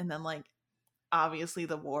husband, and then like obviously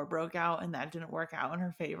the war broke out and that didn't work out in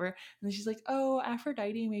her favor. And then she's like, oh,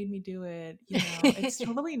 Aphrodite made me do it. It's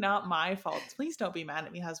totally not my fault. Please don't be mad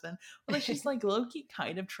at me, husband. But like, she's like low-key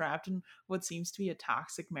kind of trapped in what seems to be a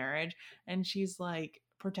toxic marriage. And she's like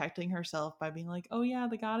protecting herself by being like, oh yeah,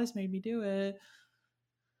 the goddess made me do it.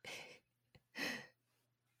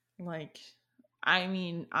 Like, I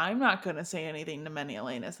mean, I'm not going to say anything to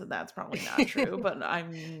Menelaus that that's probably not true, but I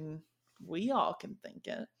mean, we all can think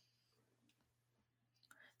it.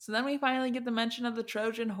 So then we finally get the mention of the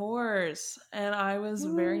Trojan horse, and I was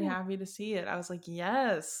very Ooh. happy to see it. I was like,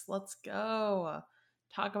 yes, let's go.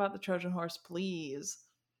 Talk about the Trojan horse, please.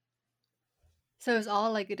 So it's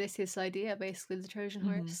all like Odysseus' idea, basically, the Trojan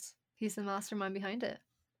Mm-hmm. horse. He's the mastermind behind it.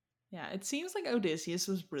 Yeah, it seems like Odysseus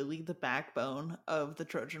was really the backbone of the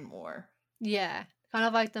Trojan War. Yeah. Kind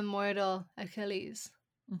of like the mortal Achilles.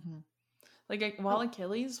 Mm-hmm. Like, while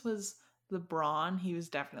Achilles was the brawn, he was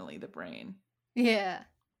definitely the brain. Yeah.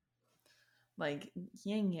 Like,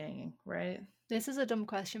 yin yang, right? This is a dumb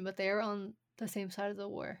question, but they were on the same side of the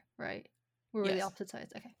war, right? We were the Yes. opposite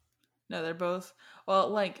sides. Okay. No, they're both, well,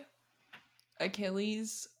 like,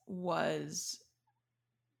 Achilles was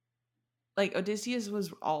like Odysseus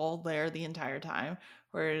was all there the entire time,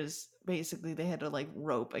 whereas basically they had to like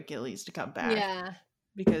rope Achilles to come back Yeah.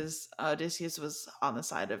 because Odysseus was on the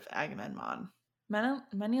side of Agamemnon.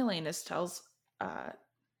 Menelaus tells,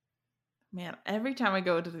 man, every time I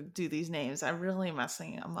go to do these names, I'm really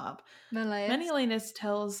messing them up. Menelaus. Menelaus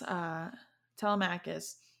tells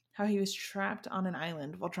Telemachus how he was trapped on an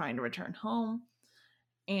island while trying to return home,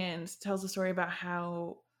 and tells a story about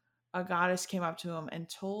how a goddess came up to him and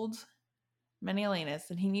told Menelaus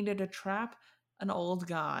that he needed to trap an old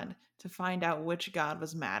god to find out which god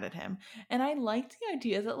was mad at him. And I liked the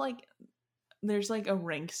idea that like there's like a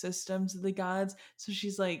rank system to the gods. So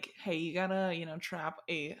she's like, hey, you gotta, trap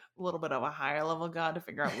a little bit of a higher level god to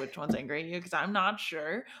figure out which one's angry at you. Because I'm not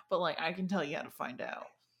sure, but like I can tell you how to find out.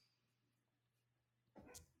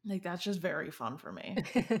 Like that's just very fun for me.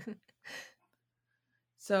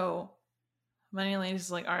 So Menelaus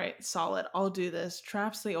is like, all right, solid, I'll do this.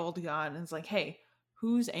 Traps the old god and is like, hey,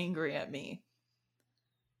 who's angry at me?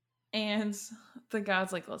 And the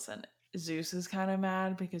god's like, listen, Zeus is kind of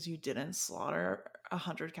mad because you didn't slaughter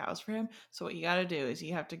 100 cows for him. So what you got to do is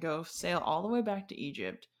you have to go sail all the way back to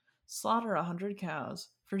Egypt, slaughter 100 cows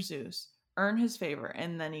for Zeus, earn his favor,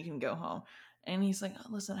 and then you can go home. And he's like,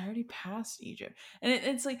 listen, I already passed Egypt. And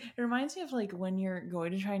it's like, it reminds me of like when you're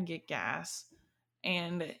going to try and get gas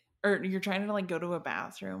or you're trying to like go to a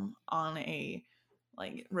bathroom on a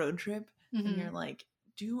like road trip. And you're like,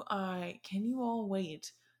 can you all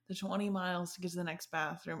wait the 20 miles to get to the next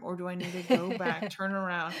bathroom, or do I need to go back, turn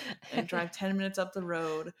around, and drive 10 minutes up the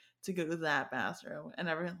road to go to that bathroom? And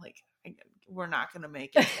everyone's like, we're not going to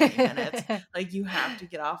make it 20 minutes. Like, you have to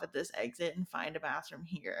get off at this exit and find a bathroom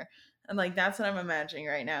here. And like, that's what I'm imagining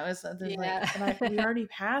right now is that there's like, we already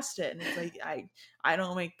passed it. And it's like, I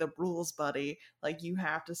don't make the rules, buddy. Like, you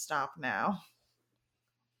have to stop now.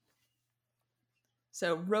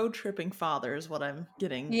 So road tripping father is what I'm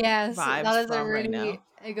getting. Yes, vibes that is from right now.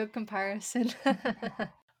 a good comparison.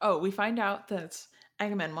 Oh, we find out that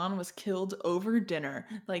Agamemnon was killed over dinner.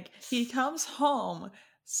 Like he comes home,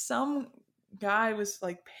 some guy was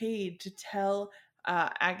like paid to tell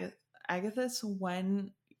Agathis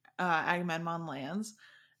when Agamemnon lands.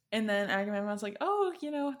 And then Agamemnon's like, oh,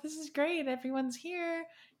 this is great. Everyone's here,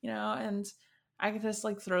 and Agathis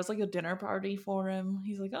like throws like a dinner party for him.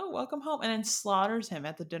 He's like, oh, welcome home. And then slaughters him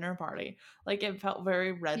at the dinner party. Like it felt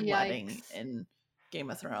very Red Wedding in Game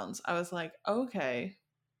of Thrones. I was like, okay.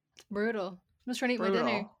 It's brutal. I'm just trying to eat my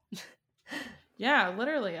dinner. Yeah,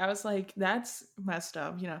 literally. I was like, that's messed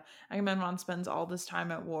up. Agamemnon spends all this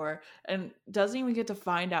time at war and doesn't even get to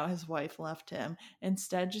find out his wife left him.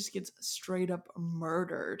 Instead, just gets straight up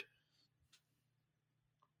murdered.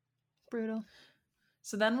 Brutal.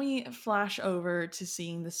 So then we flash over to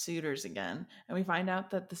seeing the suitors again, and we find out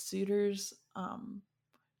that the suitors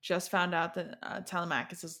just found out that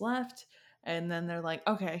Telemachus has left, and then they're like,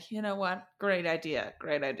 okay, you know what? Great idea.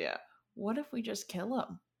 What if we just kill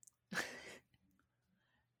him?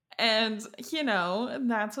 And,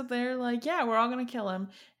 that's what they're like, yeah, we're all going to kill him.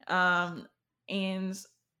 And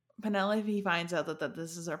Penelope finds out that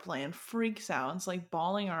this is our plan, freaks out, it's like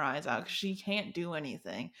bawling her eyes out because she can't do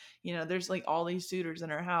anything. There's like all these suitors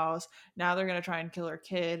in her house. Now they're going to try and kill her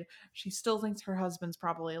kid. She still thinks her husband's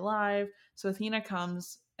probably alive. So Athena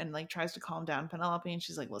comes and like tries to calm down Penelope, and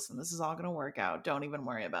she's like, listen, this is all going to work out. Don't even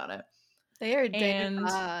worry about it. They are damn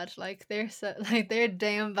bad. Like they're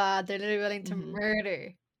damn bad. They're literally willing to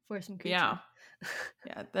murder for some creature.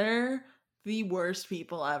 Yeah, they're the worst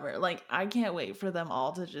people ever. Like, I can't wait for them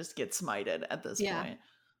all to just get smited at this point.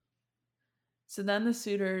 So then the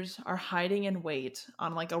suitors are hiding in wait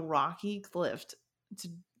on like a rocky cliff to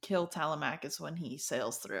kill Telemachus when he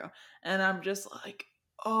sails through. And I'm just like,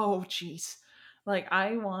 oh, jeez. Like,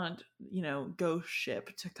 I want, Ghost Ship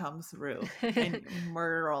to come through and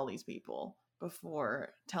murder all these people before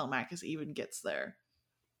Telemachus even gets there.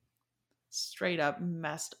 Straight up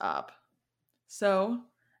messed up. So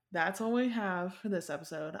that's all we have for this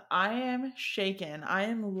episode. I am shaken. I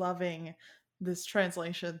am loving this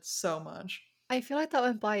translation so much. I feel like that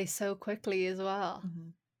went by so quickly as well.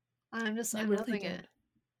 I'm loving it.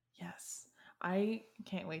 Yes. I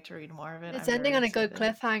can't wait to read more of it. It's ending on a good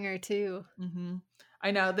cliffhanger too. I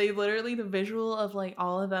know, they literally, the visual of like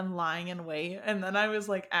all of them lying in wait, and then I was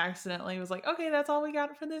like accidentally was like, okay, that's all we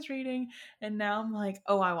got for this reading, and now I'm like,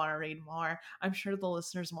 oh, I want to read more. I'm sure the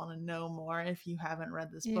listeners want to know more if you haven't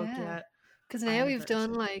read this book yet, because now we've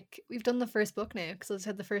done the first book now, because as I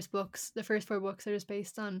said, the first 4 books are just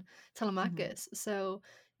based on Telemachus. So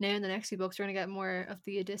now in the next few books we're going to get more of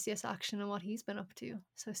the Odysseus action and what he's been up to,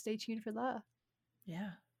 so stay tuned for that.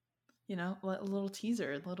 a little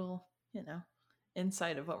teaser, a little,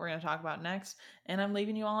 insight of what we're going to talk about next. And I'm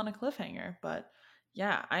leaving you all on a cliffhanger. But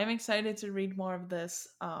yeah, I'm excited to read more of this.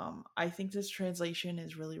 I think this translation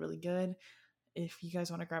is really, really good. If you guys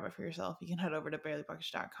want to grab it for yourself, you can head over to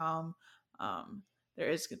barelybookish.com. There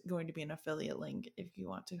is going to be an affiliate link if you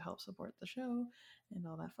want to help support the show and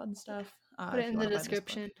all that fun stuff. Put it if in you the want to buy this book.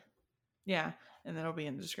 description. Yeah, and that'll be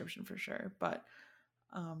in the description for sure. But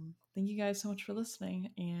thank you guys so much for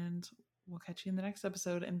listening, and we'll catch you in the next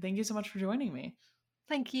episode. And thank you so much for joining me.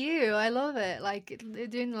 Thank you. I love it. Like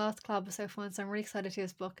doing the last collab was so fun. So I'm really excited to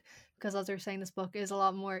this book because, as we were saying, this book is a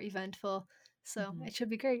lot more eventful. So it should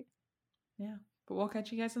be great. Yeah. But we'll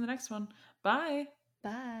catch you guys in the next one. Bye.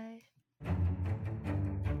 Bye.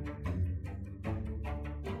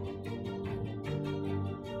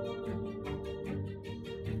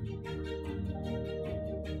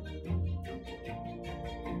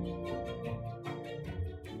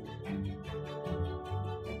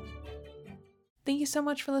 Thank you so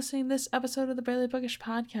much for listening to this episode of the Barely Bookish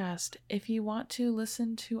podcast. If you want to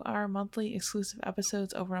listen to our monthly exclusive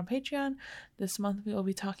episodes over on Patreon, this month we will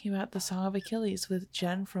be talking about The Song of Achilles with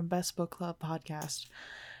Jen from Best Book Club podcast.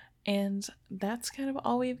 And that's kind of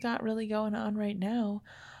all we've got really going on right now.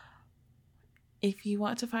 If you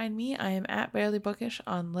want to find me, I am at Barely Bookish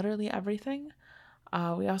on literally everything.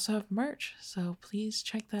 We also have merch, so please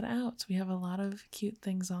check that out. We have a lot of cute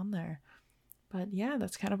things on there. But yeah,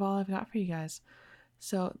 that's kind of all I've got for you guys.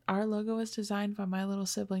 So our logo is designed by my little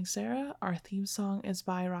sibling Sarah. Our theme song is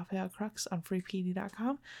by Raphael Crux on freepd.com.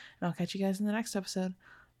 And I'll catch you guys in the next episode.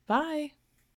 Bye!